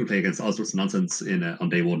open, you're going to play against all sorts of nonsense on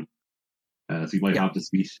day one. So you might have to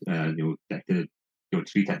sweet, deck to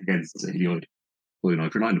tweet deck against Heliod. Well,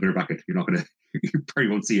 if you're not in the winner bracket, you're not going to, you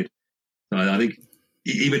probably won't see it. So I think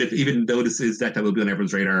even though this is deck that will be on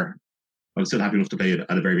everyone's radar, I'm still happy enough to play it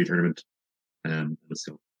at a very big tournament. Let's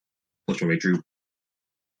go push our way through.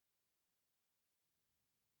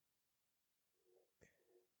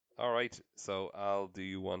 All right. So Al, do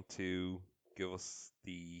you want to give us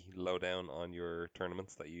the lowdown on your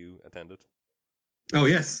tournaments that you attended? Oh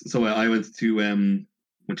yes. So I went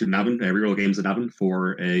to Navan, reroll games at Navan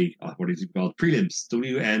for what is it called? Prelims.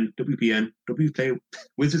 WPN,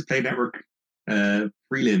 Wizards Play Network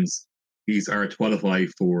prelims. These are to qualify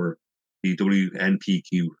for the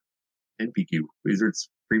WNPQ. Wizards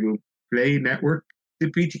Premium Play Network.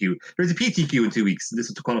 The PTQ. There's a PTQ in 2 weeks. This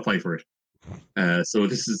is to qualify for it. So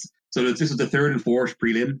this is the third and fourth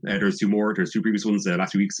prelim. There's 2 more. There's 2 previous ones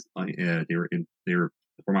last 2 weeks. The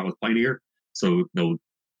format was Pioneer. So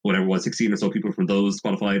whatever it was, 16 or so people from those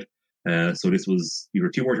qualified. So this was either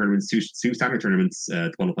 2 more tournaments, two standard tournaments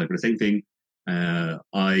to qualify for the same thing. I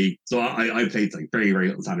played like very very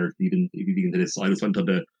little standard even into this. So I just went on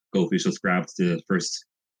the Goldfish, just grabbed the first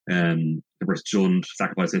Jund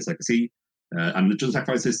sacrifice list I could see. And the Jund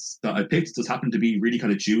sacrifice list that I picked just happened to be really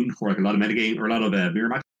kind of tuned for like a lot of metagame or a lot of mirror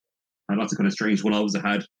match and lots of kind of strange one-offs. It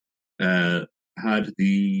had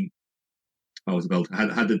the what was it called?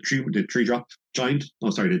 Had the tree drop giant. Oh,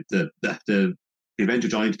 sorry, the Avenger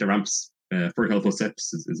giant, the ramps, fertile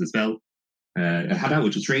footsteps is a spell. It had that,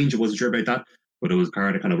 which was strange. I wasn't sure about that, but it was a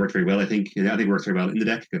card that kind of worked very well. I think it works very well in the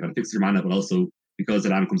deck. It kind of fixes your mana, but also because the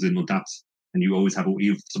land comes in untapped, and you always have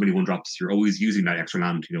so many 1-drops, you're always using that extra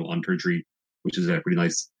land, on turn 3, which is pretty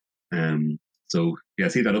nice. So yeah,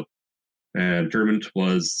 see that up. Tournament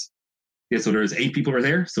was so there's 8 people were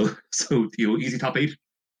there, so easy top 8.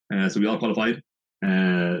 So we all qualified.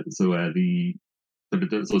 So the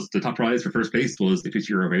top prize for first place was the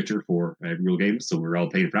 €50 voucher for real games. So we're all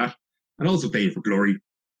paying for that, and also paying for glory.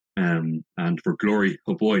 And for glory,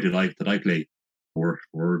 oh boy, did I play for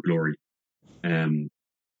glory.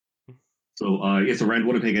 So round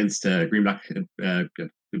 1 I played against green black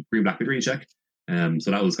green check.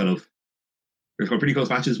 So that was kind of pretty close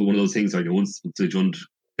matches, but one of those things like once the Jund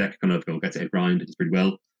deck kind of gets a hit grind, it's pretty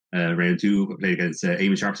well. Round 2 I played against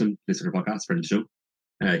Eamon Sharpson, listener to the podcast, friend of the show.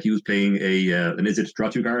 He was playing an Is It Draw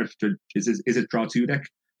 2 card, Is It Draw 2 deck,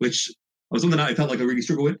 which was something that I felt like I really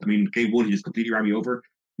struggled with. I mean, game 1 he just completely ran me over.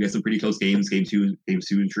 We had some pretty close games, games 2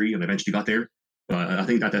 and 3, and I eventually got there. But I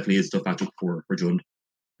think that definitely is a tough matchup for Jund.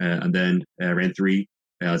 And then round 3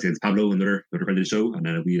 I was against Pablo, another friend of the show, and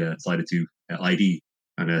then we decided to ID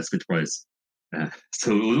and split the prize.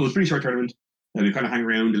 So it was a pretty short tournament. We kind of hang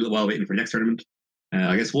around a little while waiting for the next tournament.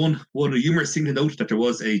 I guess one humorous thing to note that there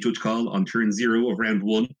was a judge call on turn 0 of round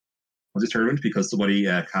 1 of this tournament because somebody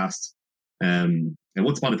cast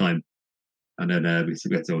Once Upon a Time, and then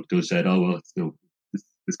the judge said, "Oh well,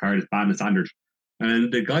 this card is banned in standard,"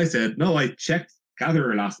 and the guy said, "No, I checked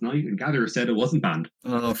Gatherer last night, and Gatherer said it wasn't banned."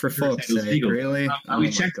 Oh, for fuck's sake, really? We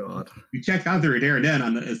checked Gatherer there and then,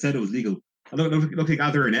 and it said it was legal. I don't look at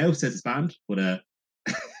Gatherer now, says it's banned, but it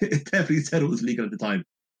definitely said it was legal at the time.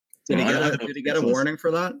 So did he get a warning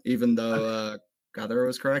for that, even though Gatherer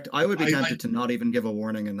was correct? I would be tempted to not even give a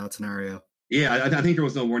warning in that scenario. Yeah, I think there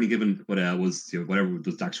was no warning given, but it was whatever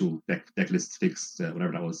the actual deck list fixed,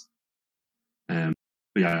 whatever that was. But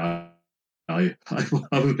yeah, I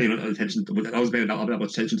wasn't paying attention. I was paying not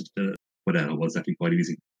much attention to, but it was definitely quite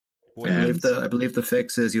easy. I believe the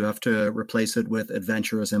fix is you have to replace it with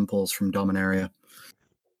Adventurous Impulse from Dominaria.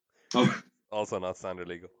 Oh, also not standard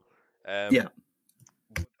legal. Yeah.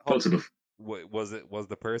 Close enough. Was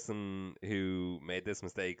the person who made this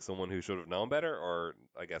mistake someone who should have known better, or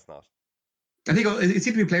I guess not? I think it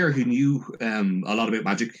seemed to be a player who knew a lot about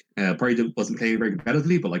Magic. Probably wasn't playing very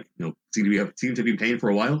competitively, but seemed to be playing for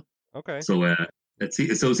a while. Okay. So it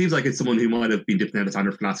seems like it's someone who might have been dipping out of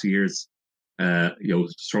standard for the last few years.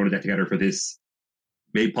 Just throwing a deck together for this,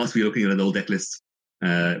 maybe possibly looking at an old deck list.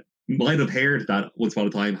 Might have heard that Once Upon a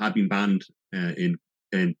Time had been banned in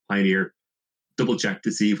Pioneer. Double checked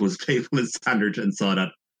to see if it was playable in standard and saw that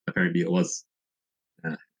apparently it was.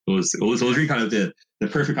 It was really kind of the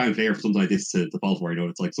perfect kind of player for something like this to fall for.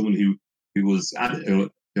 It's like someone who was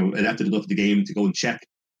adapted enough to the game to go and check,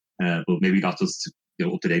 but maybe not just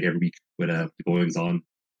up to date every week with the goings on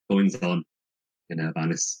in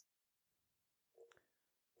Vanis.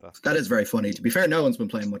 That is very funny. To be fair, no one's been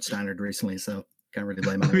playing much standard recently, so can't really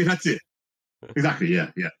blame I mean, that's it. Exactly, yeah.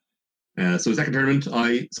 So second tournament,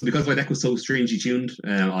 because my deck was so strangely tuned,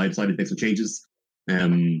 I decided to make some changes.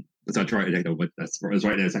 That's not right, but I was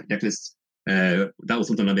writing a second deck list. That was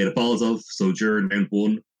something I made a balls of. So during round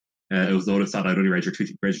 1, it was noticed that I'd only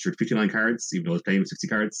registered 59 cards, even though I was playing with 60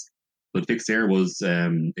 cards. So the fix there was a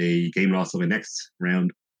game loss of my next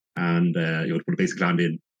round, and to put a basic land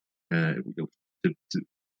in to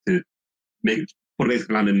put a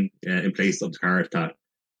basic land in place of the card that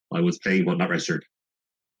I was playing but not registered.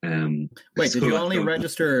 Wait, did you only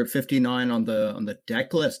register 59 on the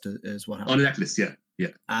deck list? Is what happened? On the deck list, yeah.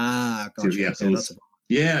 Gotcha. So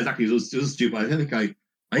exactly. It was stupid. I think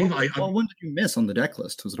What one did you miss on the deck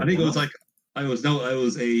list? Was it? I think it was like I was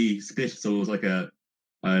a split, so it was like what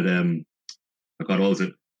was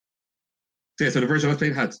it? So the version I was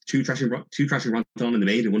playing had two trashing Ronton in the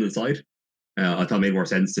main and one in the side. I thought it made more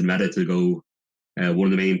sense in meta to go one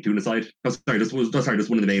in the main, two in the side. Just one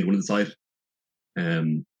in the main, one in the side.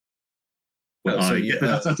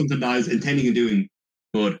 That's something that I was intending on doing,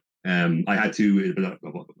 but I had to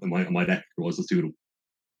on my deck there was just two of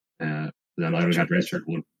them. Then I only had registered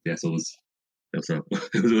one. Yeah, so it was So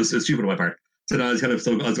it was stupid on my part. So I was I was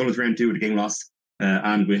going to round 2 with a game lost,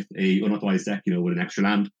 and with a unauthorized deck, with an extra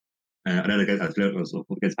land. And then I was up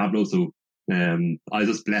against Pablo, so I was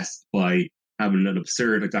just blessed by having an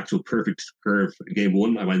absurd, actual perfect curve in game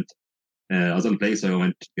 1. I was on the play, so I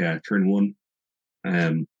went turn 1.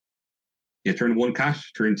 Turn 1 cat,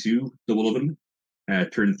 turn 2 double oven,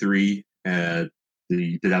 turn 3 the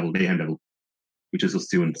devil mayhem devil, which is just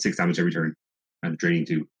doing 6 damage every turn and draining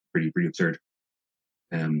 2. Pretty absurd.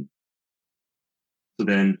 So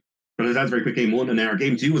then, but that's very quick game 1, and then our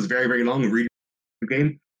game 2 was very, very long, really good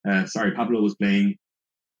game. Sorry, Pablo was playing.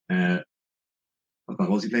 What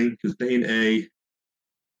was he playing? He was playing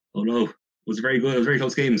oh no, it was very good. It was very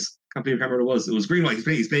close games. Can't remember what it was. It was green white.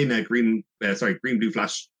 He's playing green blue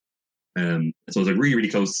flash. So it was like really, really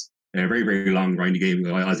close. Very, very long grindy game.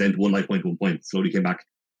 I was end 1 life point, 1 point. Slowly came back.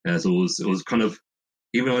 So it was kind of,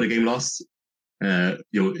 even though the game lost, the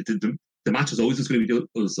match was always just going to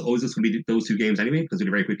be those 2 games anyway, because we had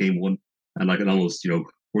a very quick game 1 and like an almost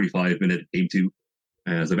 45-minute game 2.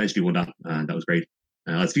 So eventually won that, and that was great.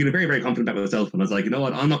 I was feeling very, very confident about myself, and I was like, you know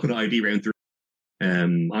what, I'm not going to ID round 3.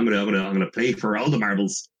 I'm gonna play for all the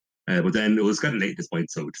marbles. But then it was kind of late at this point,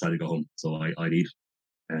 so we decided to go home. So I ID'd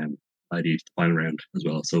the final round as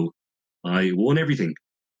well. So I won everything.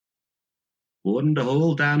 Won the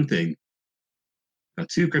whole damn thing. Got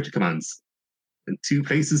 2 cryptic commands and 2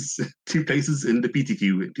 places in the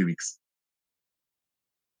PTQ in 2 weeks.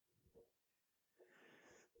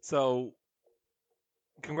 So,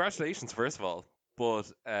 congratulations, first of all.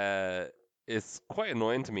 But it's quite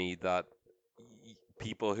annoying to me that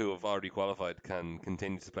people who have already qualified can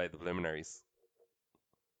continue to play the preliminaries.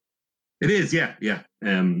 It is, yeah.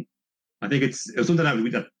 I think it was something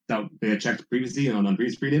that they had checked previously on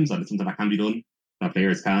previous prelims, and it's something that can be done. That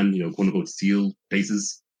players can, quote unquote, steal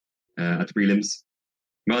places at the prelims.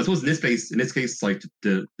 Well, I suppose in this case, like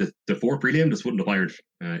the 4 prelim just wouldn't have fired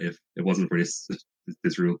if it wasn't for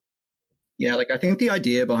this rule. Yeah, like I think the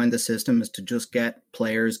idea behind the system is to just get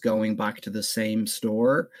players going back to the same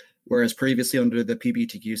store, whereas previously under the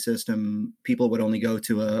PBTQ system, people would only go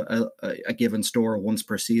to a given store once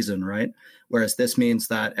per season, right? Whereas this means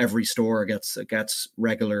that every store gets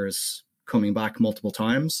regulars coming back multiple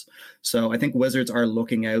times. So I think Wizards are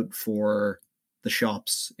looking out for the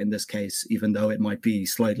shops in this case, even though it might be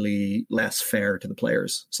slightly less fair to the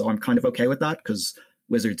players. So I'm kind of okay with that, because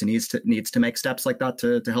Wizards needs to make steps like that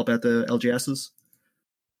to help out the LGSs.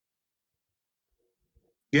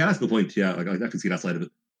 Yeah, that's the point. Yeah, I can see that side of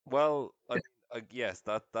it. Well, yes,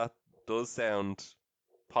 that does sound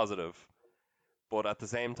positive, but at the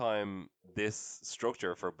same time, this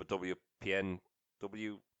structure for WPNQs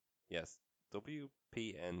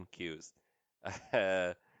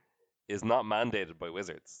is not mandated by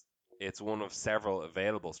Wizards. It's one of several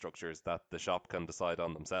available structures that the shop can decide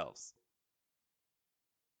on themselves.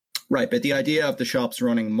 Right, but the idea of the shops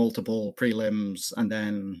running multiple prelims and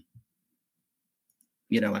then,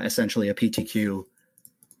 essentially a PTQ,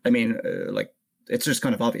 I mean, it's just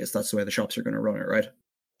kind of obvious that's the way the shops are going to run it, right?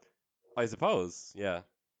 I suppose, yeah.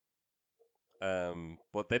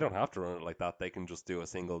 But they don't have to run it like that. They can just do a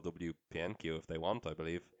single WPNQ if they want, I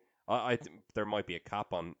believe. I think there might be a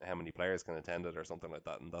cap on how many players can attend it or something like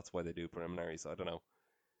that, and that's why they do preliminaries. I don't know.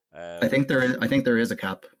 I think there is a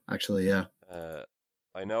cap, actually, yeah.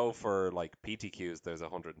 I know for like PTQs, there's a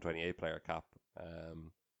 128 player cap.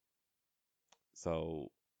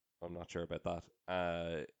 So I'm not sure about that.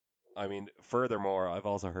 I mean, furthermore, I've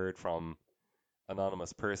also heard from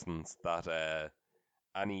anonymous persons that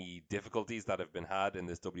any difficulties that have been had in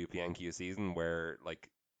this WPNQ season where like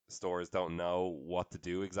stores don't know what to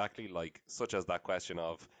do exactly, like such as that question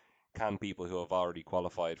of can people who have already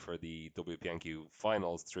qualified for the WPNQ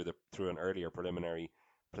finals through an earlier preliminary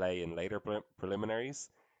play in later preliminaries?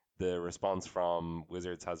 The response from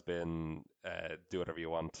Wizards has been do whatever you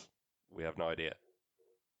want. We have no idea.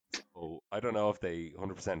 So I don't know if they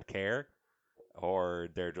 100% care or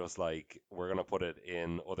they're just like, we're going to put it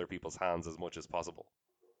in other people's hands as much as possible.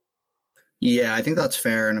 Yeah, I think that's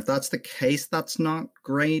fair. And if that's the case, that's not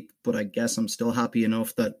great. But I guess I'm still happy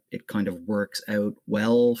enough that it kind of works out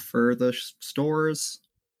well for the stores.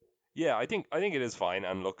 Yeah, I think it is fine.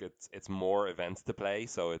 And look, it's more events to play,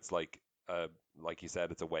 so it's like you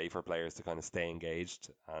said, it's a way for players to kind of stay engaged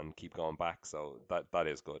and keep going back. So that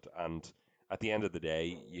is good. And at the end of the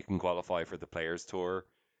day, you can qualify for the Players Tour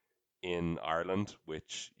in Ireland,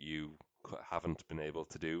 which you haven't been able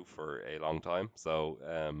to do for a long time. So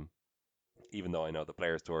even though I know the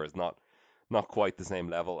Players Tour is not quite the same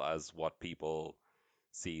level as what people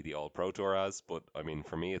see the All Pro Tour as, but I mean,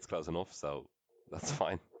 for me, it's close enough, so that's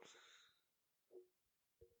fine.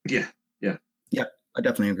 Yeah. I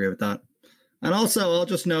definitely agree with that. And also, I'll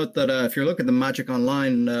just note that if you're looking at the Magic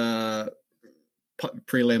Online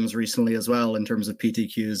prelims recently as well, in terms of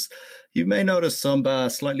PTQs, you may notice some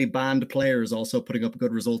slightly banned players also putting up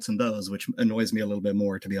good results in those, which annoys me a little bit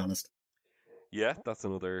more, to be honest. Yeah, that's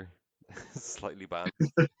another slightly banned.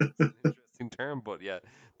 It's an interesting term, but yeah,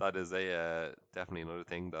 that is a definitely another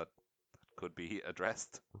thing that could be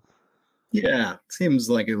addressed. Yeah, seems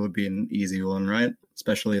like it would be an easy one, right?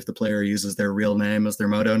 Especially if the player uses their real name as their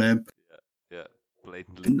moto name. Yeah,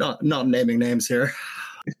 blatantly. Not naming names here.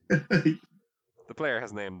 The player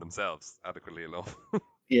has named themselves adequately enough.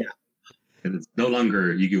 And it's no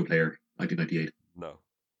longer Yu-Gi-Oh player 1998. No,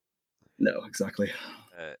 exactly.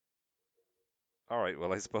 All right,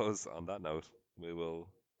 well, I suppose on that note, we will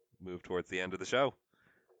move towards the end of the show.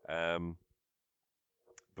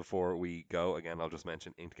 Before we go, again, I'll just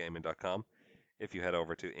mention inkedgaming.com. If you head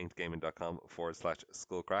over to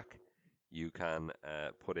inkedgaming.com/skullcrack, you can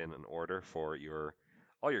put in an order for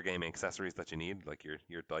all your gaming accessories that you need, like your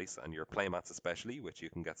dice and your playmats especially, which you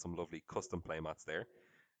can get some lovely custom playmats there.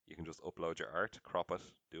 You can just upload your art, crop it,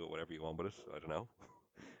 do it whatever you want with it. I don't know,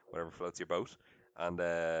 whatever floats your boat. And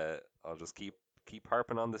I'll just keep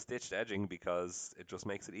harping on the stitched edging because it just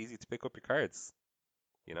makes it easy to pick up your cards.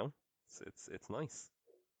 You know, it's nice.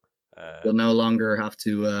 You'll no longer have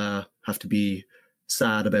to be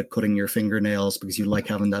sad about cutting your fingernails because you like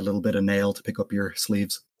having that little bit of nail to pick up your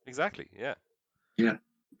sleeves. Exactly. Yeah. Yeah.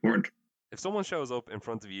 Important. If someone shows up in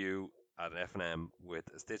front of you at an F&M with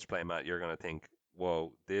a Stitch playmat, you're going to think,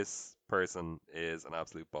 whoa, this person is an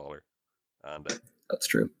absolute baller. And that's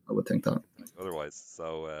true. I would think that. Otherwise.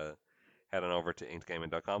 So head on over to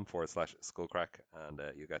inkedgaming.com/skullcrack and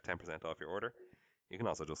you get 10% off your order. You can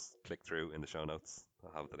also just click through in the show notes.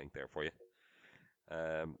 I'll have the link there for you.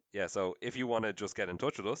 So if you want to just get in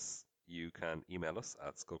touch with us, you can email us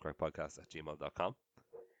at skullcrackpodcast@gmail.com.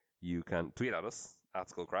 You can tweet at us at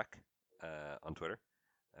Skullcrack on Twitter.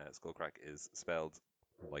 Skullcrack is spelled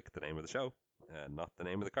like the name of the show, not the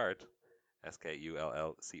name of the card.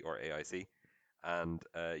 SKULLCRAIC. And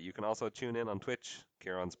you can also tune in on Twitch.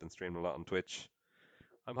 Kieran's been streaming a lot on Twitch.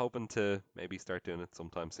 I'm hoping to maybe start doing it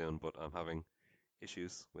sometime soon, but I'm having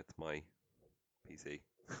issues with my PC.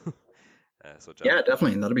 Yeah,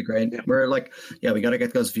 definitely. That'd be great. Yeah. We're we got to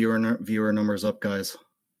get those viewer numbers up, guys.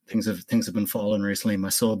 Things have been falling recently. My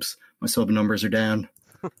sub numbers are down.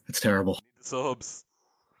 It's terrible. Need the subs.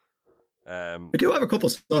 We do have a couple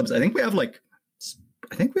subs. I think we have like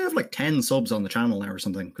 10 subs on the channel now or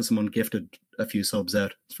something because someone gifted a few subs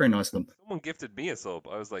out. It's very nice of them. Someone gifted me a sub.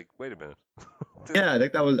 I was like, wait a minute. Yeah, I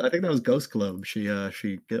think that was Ghost Club. She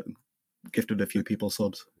gifted a few people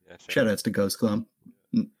subs. Yeah, shout outs to Ghost Club,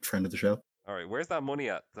 friend of the show. All right, where's that money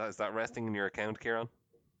at? Is that resting in your account, Kieran?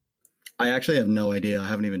 I actually have no idea. I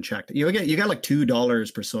haven't even checked. You get like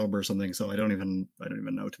 $2 per sub or something. So I don't even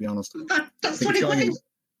know, to be honest. That's funny.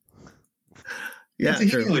 Yeah,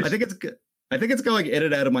 true. I think it's going in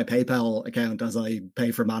and out of my PayPal account as I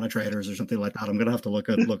pay for Mana Traders or something like that. I'm gonna have to look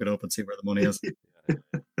it up and see where the money is.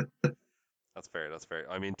 That's fair.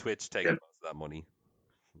 I mean, Twitch takes most of that money.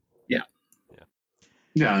 Yeah,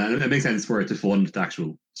 it makes sense for it to fund the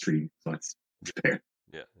actual stream. So it's fair.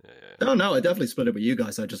 Yeah. Oh no, I definitely split it with you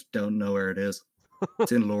guys. I just don't know where it is.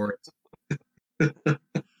 It's in Lawrence.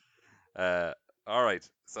 All right.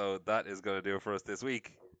 So that is going to do it for us this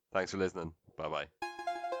week. Thanks for listening. Bye-bye.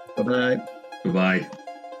 Bye-bye. Goodbye.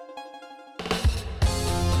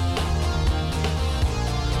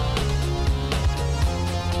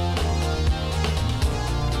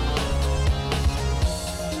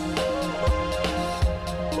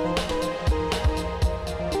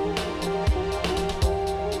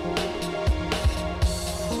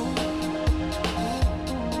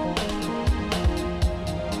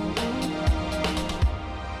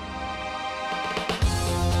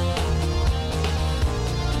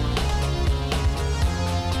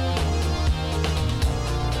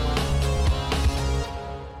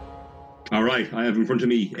 I have in front of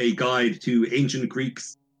me a guide to ancient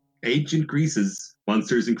Greece's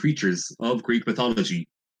monsters and creatures of Greek mythology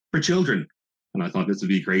for children. And I thought this would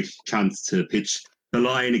be a great chance to pitch the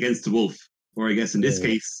lion against the wolf, or I guess in this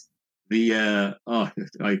case, I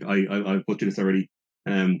butchered this already.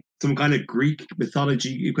 Some kind of Greek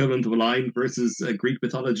mythology equivalent of a lion versus a Greek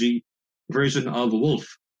mythology version of a wolf.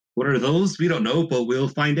 What are those? We don't know, but we'll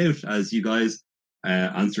find out as you guys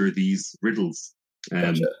answer these riddles.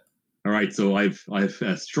 Gotcha. All right, so I've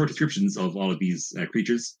short descriptions of all of these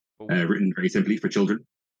creatures written very simply for children.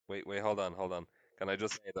 Wait, hold on. Can I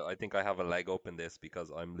just say that I think I have a leg up in this because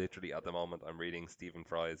I'm literally at the moment I'm reading Stephen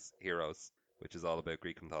Fry's Heroes, which is all about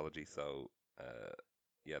Greek mythology. So, there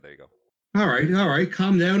you go. All right.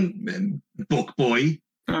 Calm down, book boy.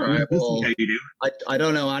 All right. This is Well, how you do. I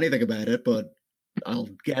don't know anything about it, but I'll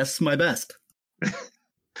guess my best.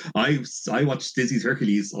 I watched Disney's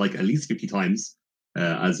Hercules like at least 50 times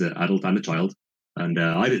as an adult and a child, and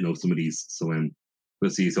I didn't know some of these. So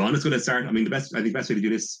we'll see. So I'm just going to start. I mean, the best way to do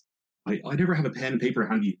this. I never have a pen and paper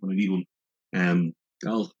handy when I need one.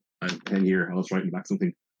 I'll have a pen here. I'll just write in the back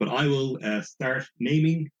something. But I will start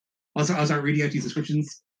naming. I'll start reading out these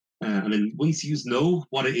descriptions, and then once you know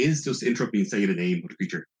what it is, just interrupt me and say the name of the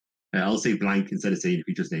creature. I'll say blank instead of saying the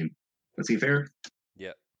creature's name. That seem fair?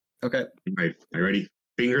 Yeah. Okay. All right. Are you ready?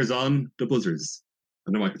 Fingers on the buzzers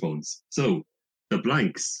and the microphones. So the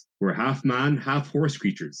blanks were half man, half horse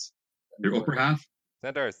creatures. Their upper half.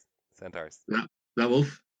 Centaurs. That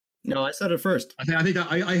Wolf. No, I said it first. I think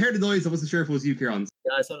I heard the noise. I wasn't sure if it was you, Kieran.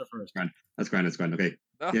 Yeah, I said it first. That's grand. Okay.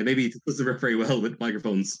 Oh. Yeah, maybe it doesn't work very well with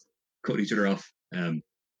microphones cutting each other off.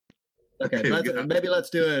 Okay, maybe let's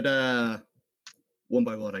do it one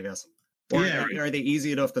by one, I guess. Or Yeah, right. are they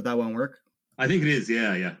easy enough that won't work? I think it is.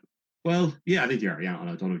 Yeah. Well, yeah, I think you are. Yeah, I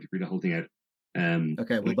don't know if you read the whole thing out.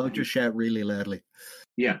 Okay, well, don't just shout really loudly.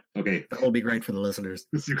 Yeah. Okay. That will be great for the listeners.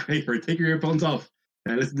 This is great. Take your earphones off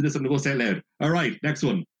and listen to this on the bus out loud. All right, next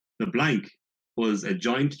one. The blank was a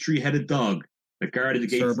giant three-headed dog that guarded the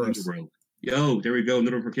gates of the Cerberus. underworld. Yo, there we go.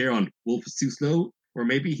 Another one for Kieran. Wolf is too slow, or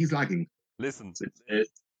maybe he's lagging. Listen, It's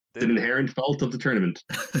an inherent fault of the tournament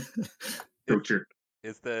structure.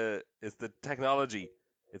 it's the technology.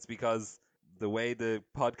 It's because the way the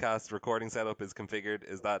podcast recording setup is configured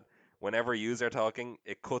is that whenever yous are talking,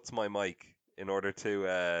 it cuts my mic in order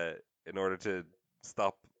to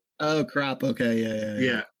stop. Oh crap! Okay,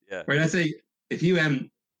 yeah. Yeah. Right. I say if you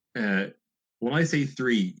when I say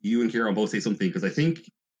 3, you and Kieran both say something because I think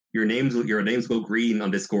your names go green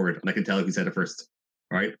on Discord, and I can tell if you said it first.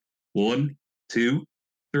 All right. 1, 2,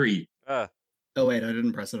 3. Oh wait, I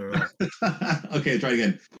didn't press it at all. Okay, try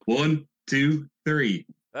again. 1, 2, 3.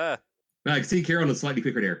 Ah. Now, I can see Kieran is slightly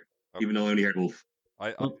quicker there, Okay. even though I only heard Wolf.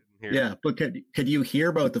 I didn't hear. Yeah, but could you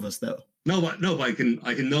hear both of us though? No, but I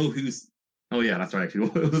can know who's. Oh yeah, that's right. Actually,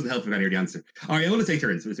 it doesn't help if I can hear the answer. All right, I want to take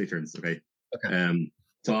turns. Okay. Okay.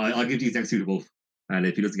 So I'll give these next two to Wolf, and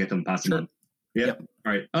if he doesn't get them, pass them Sure. on. Yeah. Yep.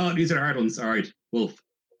 All right. Oh, these are the hard ones. All right, Wolf,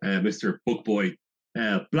 Mr. Book Boy.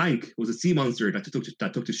 Blank was a sea monster that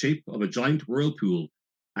took the shape of a giant whirlpool.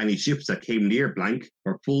 Any ships that came near Blank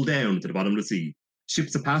were pulled down to the bottom of the sea.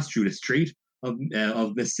 Ships that passed through the Strait of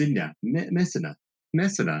Messina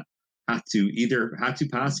had to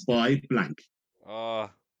pass by Blank. Oh,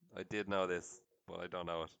 I did know this, but I don't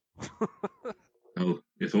know it. Oh,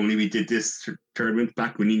 if only we did this tournament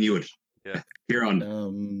back when you knew it. Yeah.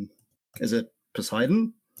 Kieran. Is it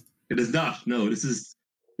Poseidon? It is not. No, this is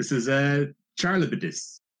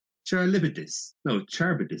Charlibdis. No,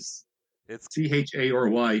 Charbidis. It's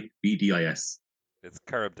Charybbdis. it's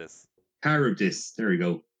Charybdis. Charybdis. There we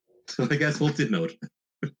go. So I guess Wolf did know it.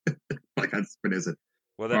 I can't pronounce it.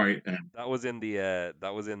 Well, All right. that was in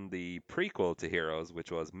the prequel to Heroes,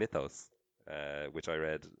 which was Mythos, which I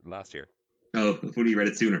read last year. Oh, if only you read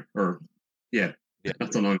it sooner. Or yeah,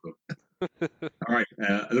 not so long ago. All right.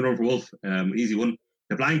 Another one for Wolf. Easy one.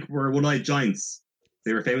 The Blank were one-eyed giants.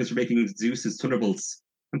 They were famous for making Zeus his thunderbolts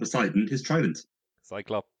and Poseidon his trident.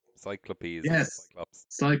 Cyclopes. Yes.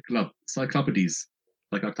 Cyclops. Cyclopedies.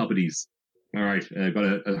 All right.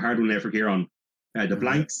 Got a hard one there for Kieran. The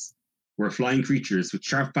Blanks were flying creatures with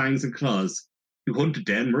sharp fangs and claws who hunted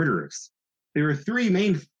down murderers. There were 3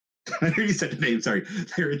 main. I already said the name. Sorry.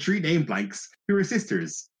 There were 3 named Blanks who were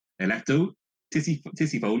sisters: Electo,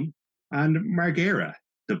 Tisiphone, and Margera.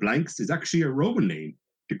 The Blanks is actually a Roman name.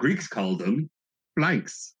 The Greeks called them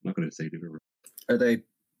Blanks. I'm not going to say they were. Are they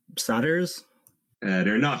satyrs?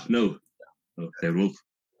 They're not. No, they're wolf.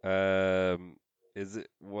 Is it?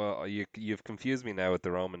 Well, you've confused me now with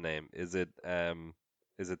the Roman name. Is it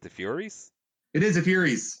the Furies? It is the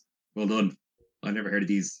Furies. Well done. I never heard of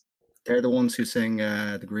these. They're the ones who sing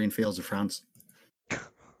 "The Green Fields of France." I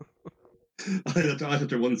thought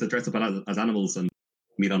they're ones that dress up as animals and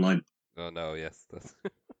meet online. Oh no, yes. That's...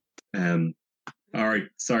 All right,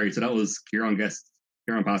 sorry. So that was Kieran guessed.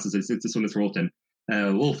 Kieran passes. This one is for Wolf then.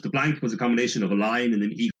 Wolf, the Blank was a combination of a lion and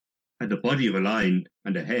an eagle. Had the body of a lion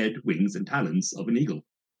and the head, wings, and talons of an eagle.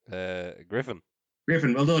 Griffin.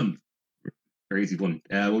 Griffin, well done. Very easy one.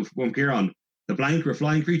 One from Kieran. The Blank were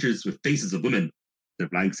flying creatures with faces of women. The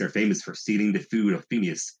Blanks are famous for stealing the food of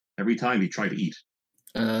Phineas every time he tried to eat.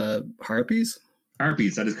 Harpies?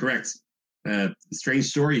 Harpies, that is correct. Strange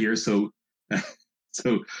story here. So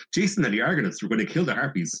Jason and the Argonauts were going to kill the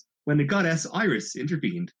Harpies when the goddess Iris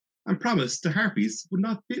intervened and promised the Harpies would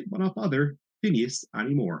not bother Phineas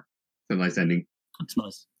anymore. a nice ending. That's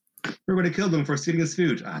nice. We're going to kill them for stealing his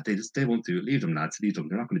food. They won't do it. Leave them, lads. Leave them.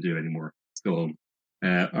 They're not going to do it anymore. Let's go home.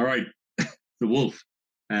 All right. The wolf.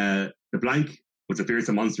 The blank was a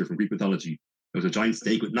fearsome monster from Greek mythology. It was a giant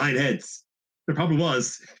snake with 9 heads. The problem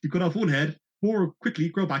was, if you cut off one head, more will quickly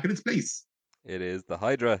grow back in its place. It is the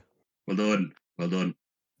Hydra. Well done. Well done.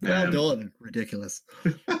 Well done. Ridiculous.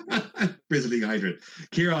 Bristling Hydra.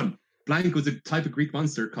 Kieran, blank was a type of Greek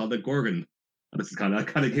monster called a gorgon. This is kind of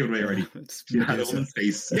gave it away already. You had a woman's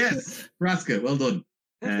face. Yes, Raska, well done.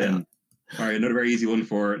 All right, another very easy one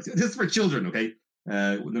this is for children, okay?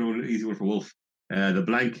 Another easy one for Wolf. The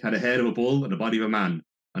blank had a head of a bull and a body of a man.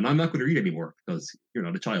 And I'm not going to read anymore because you're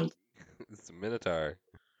not a child. It's a Minotaur.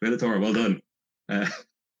 Minotaur, well done. I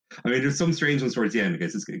mean, there's some strange ones towards the end.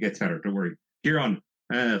 Guys, it gets better. Don't worry. Kieran,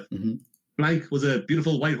 blank was a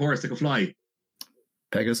beautiful white horse that could fly.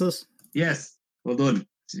 Pegasus? Yes, well done.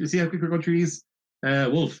 You see how quick we're going through these?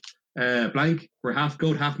 Wolf, blank were half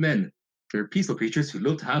goat, half men. They're peaceful creatures who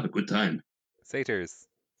love to have a good time. Satyrs.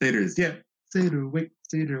 Satyrs, yeah. Satyr, wait.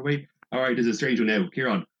 All right, there's a strange one now.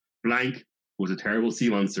 Kieran, blank was a terrible sea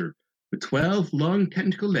monster with 12 long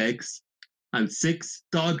tentacle legs and 6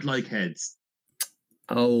 dog-like heads.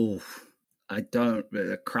 Oh, I don't.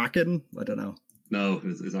 Kraken? I don't know. No,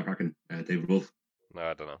 it's not Kraken. David Wolf. No,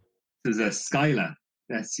 I don't know. This is a Skyla.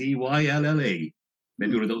 Scylla.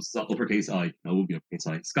 Maybe one of those is uppercase I. No, it won't be uppercase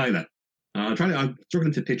I. Skyla. I'm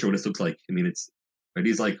struggling to picture what this looks like. I mean, are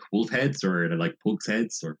these like wolf heads or are they like pug's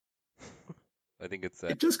heads or? I think it's.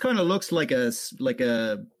 It just kind of looks like a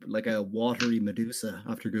watery Medusa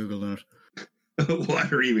after googling it.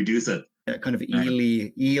 Watery Medusa. Yeah, kind of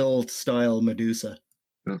eel style Medusa.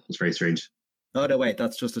 Oh, that's very strange. Oh no, wait,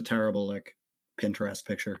 that's just a terrible Pinterest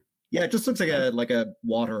picture. Yeah, it just looks like a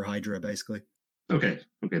water hydra basically. Okay,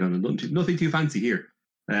 no, nothing too fancy here.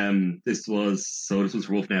 This was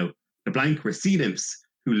for Wolf now. The blank were sea nymphs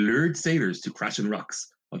who lured sailors to crash on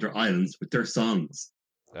rocks of their islands with their songs.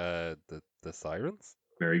 The sirens.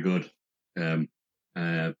 Very good. Over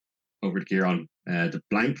to Kieran. The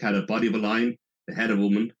blank had a body of a lion, the head of a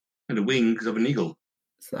woman, and the wings of an eagle.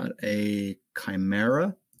 Is that a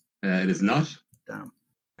chimera? It is not. Damn.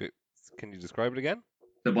 Good. Can you describe it again?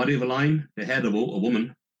 The body of a lion, the head of a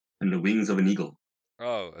woman, and the wings of an eagle.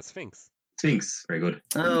 Oh, a sphinx. Sphinx. Very good.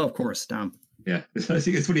 Oh, of course. Damn. Yeah. I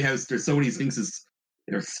think it's funny how there's so many sphinxes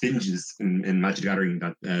or sphinges in Magic the Gathering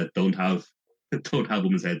that don't have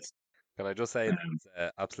women's heads. Can I just say it's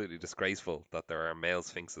absolutely disgraceful that there are male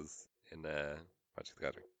sphinxes in Magic the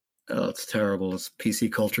Gathering? Oh, it's terrible. It's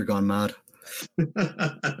PC culture gone mad.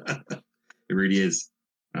 It really is.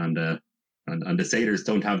 And the satyrs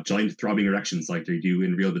don't have giant throbbing erections like they do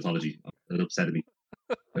in real mythology. It upset me.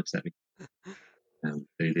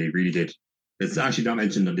 They really did. It's actually not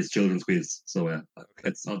mentioned on this children's quiz, so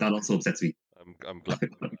that also upsets me. I'm glad.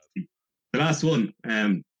 The last one,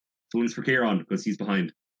 one's for Kieran because he's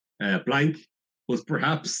behind. Blank was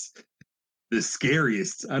perhaps the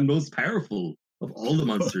scariest and most powerful of all the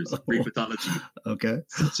monsters of Greek mythology. Okay.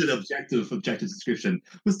 Such an objective description.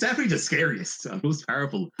 Was definitely the scariest and most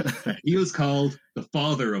powerful. He was called the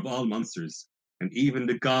father of all monsters, and even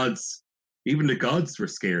the gods were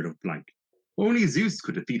scared of Blank. Only Zeus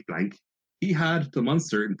could defeat Blank. He had the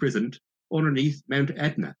monster imprisoned underneath Mount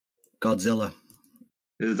Etna. Godzilla.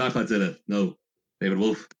 It is not Godzilla. No. David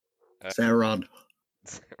Wolf. Sauron.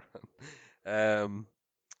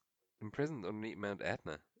 Imprisoned underneath Mount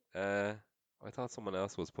Etna. I thought someone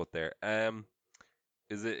else was put there.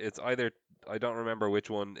 It's either, I don't remember which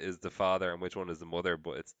one is the father and which one is the mother,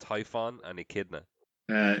 but it's Typhon and Echidna.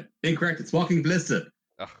 Incorrect. It's Walking Ballista.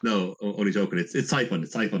 Oh. No, only joking. It's Typhon.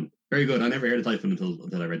 It's Typhon. Very good. I never heard of Typhon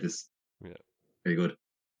until I read this. Yeah. Very good.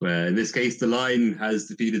 In this case, the lion has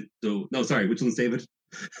defeated. No, sorry. Which one's David?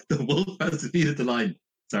 The wolf has defeated the lion.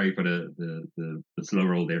 Sorry for the slow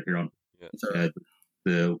roll there, Kieran. Yeah.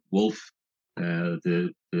 The wolf,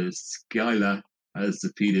 the Scylla has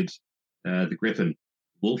defeated the griffin.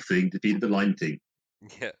 Wolf thing defeated the lion thing.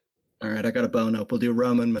 Yeah. All right, I got a bone up. We'll do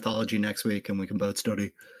Roman mythology next week, and we can both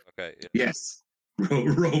study. Okay. Yeah. Yes.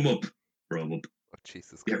 Rome up. Oh,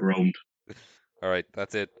 Jesus. Get roamed. All right,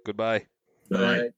 that's it. Goodbye. Bye.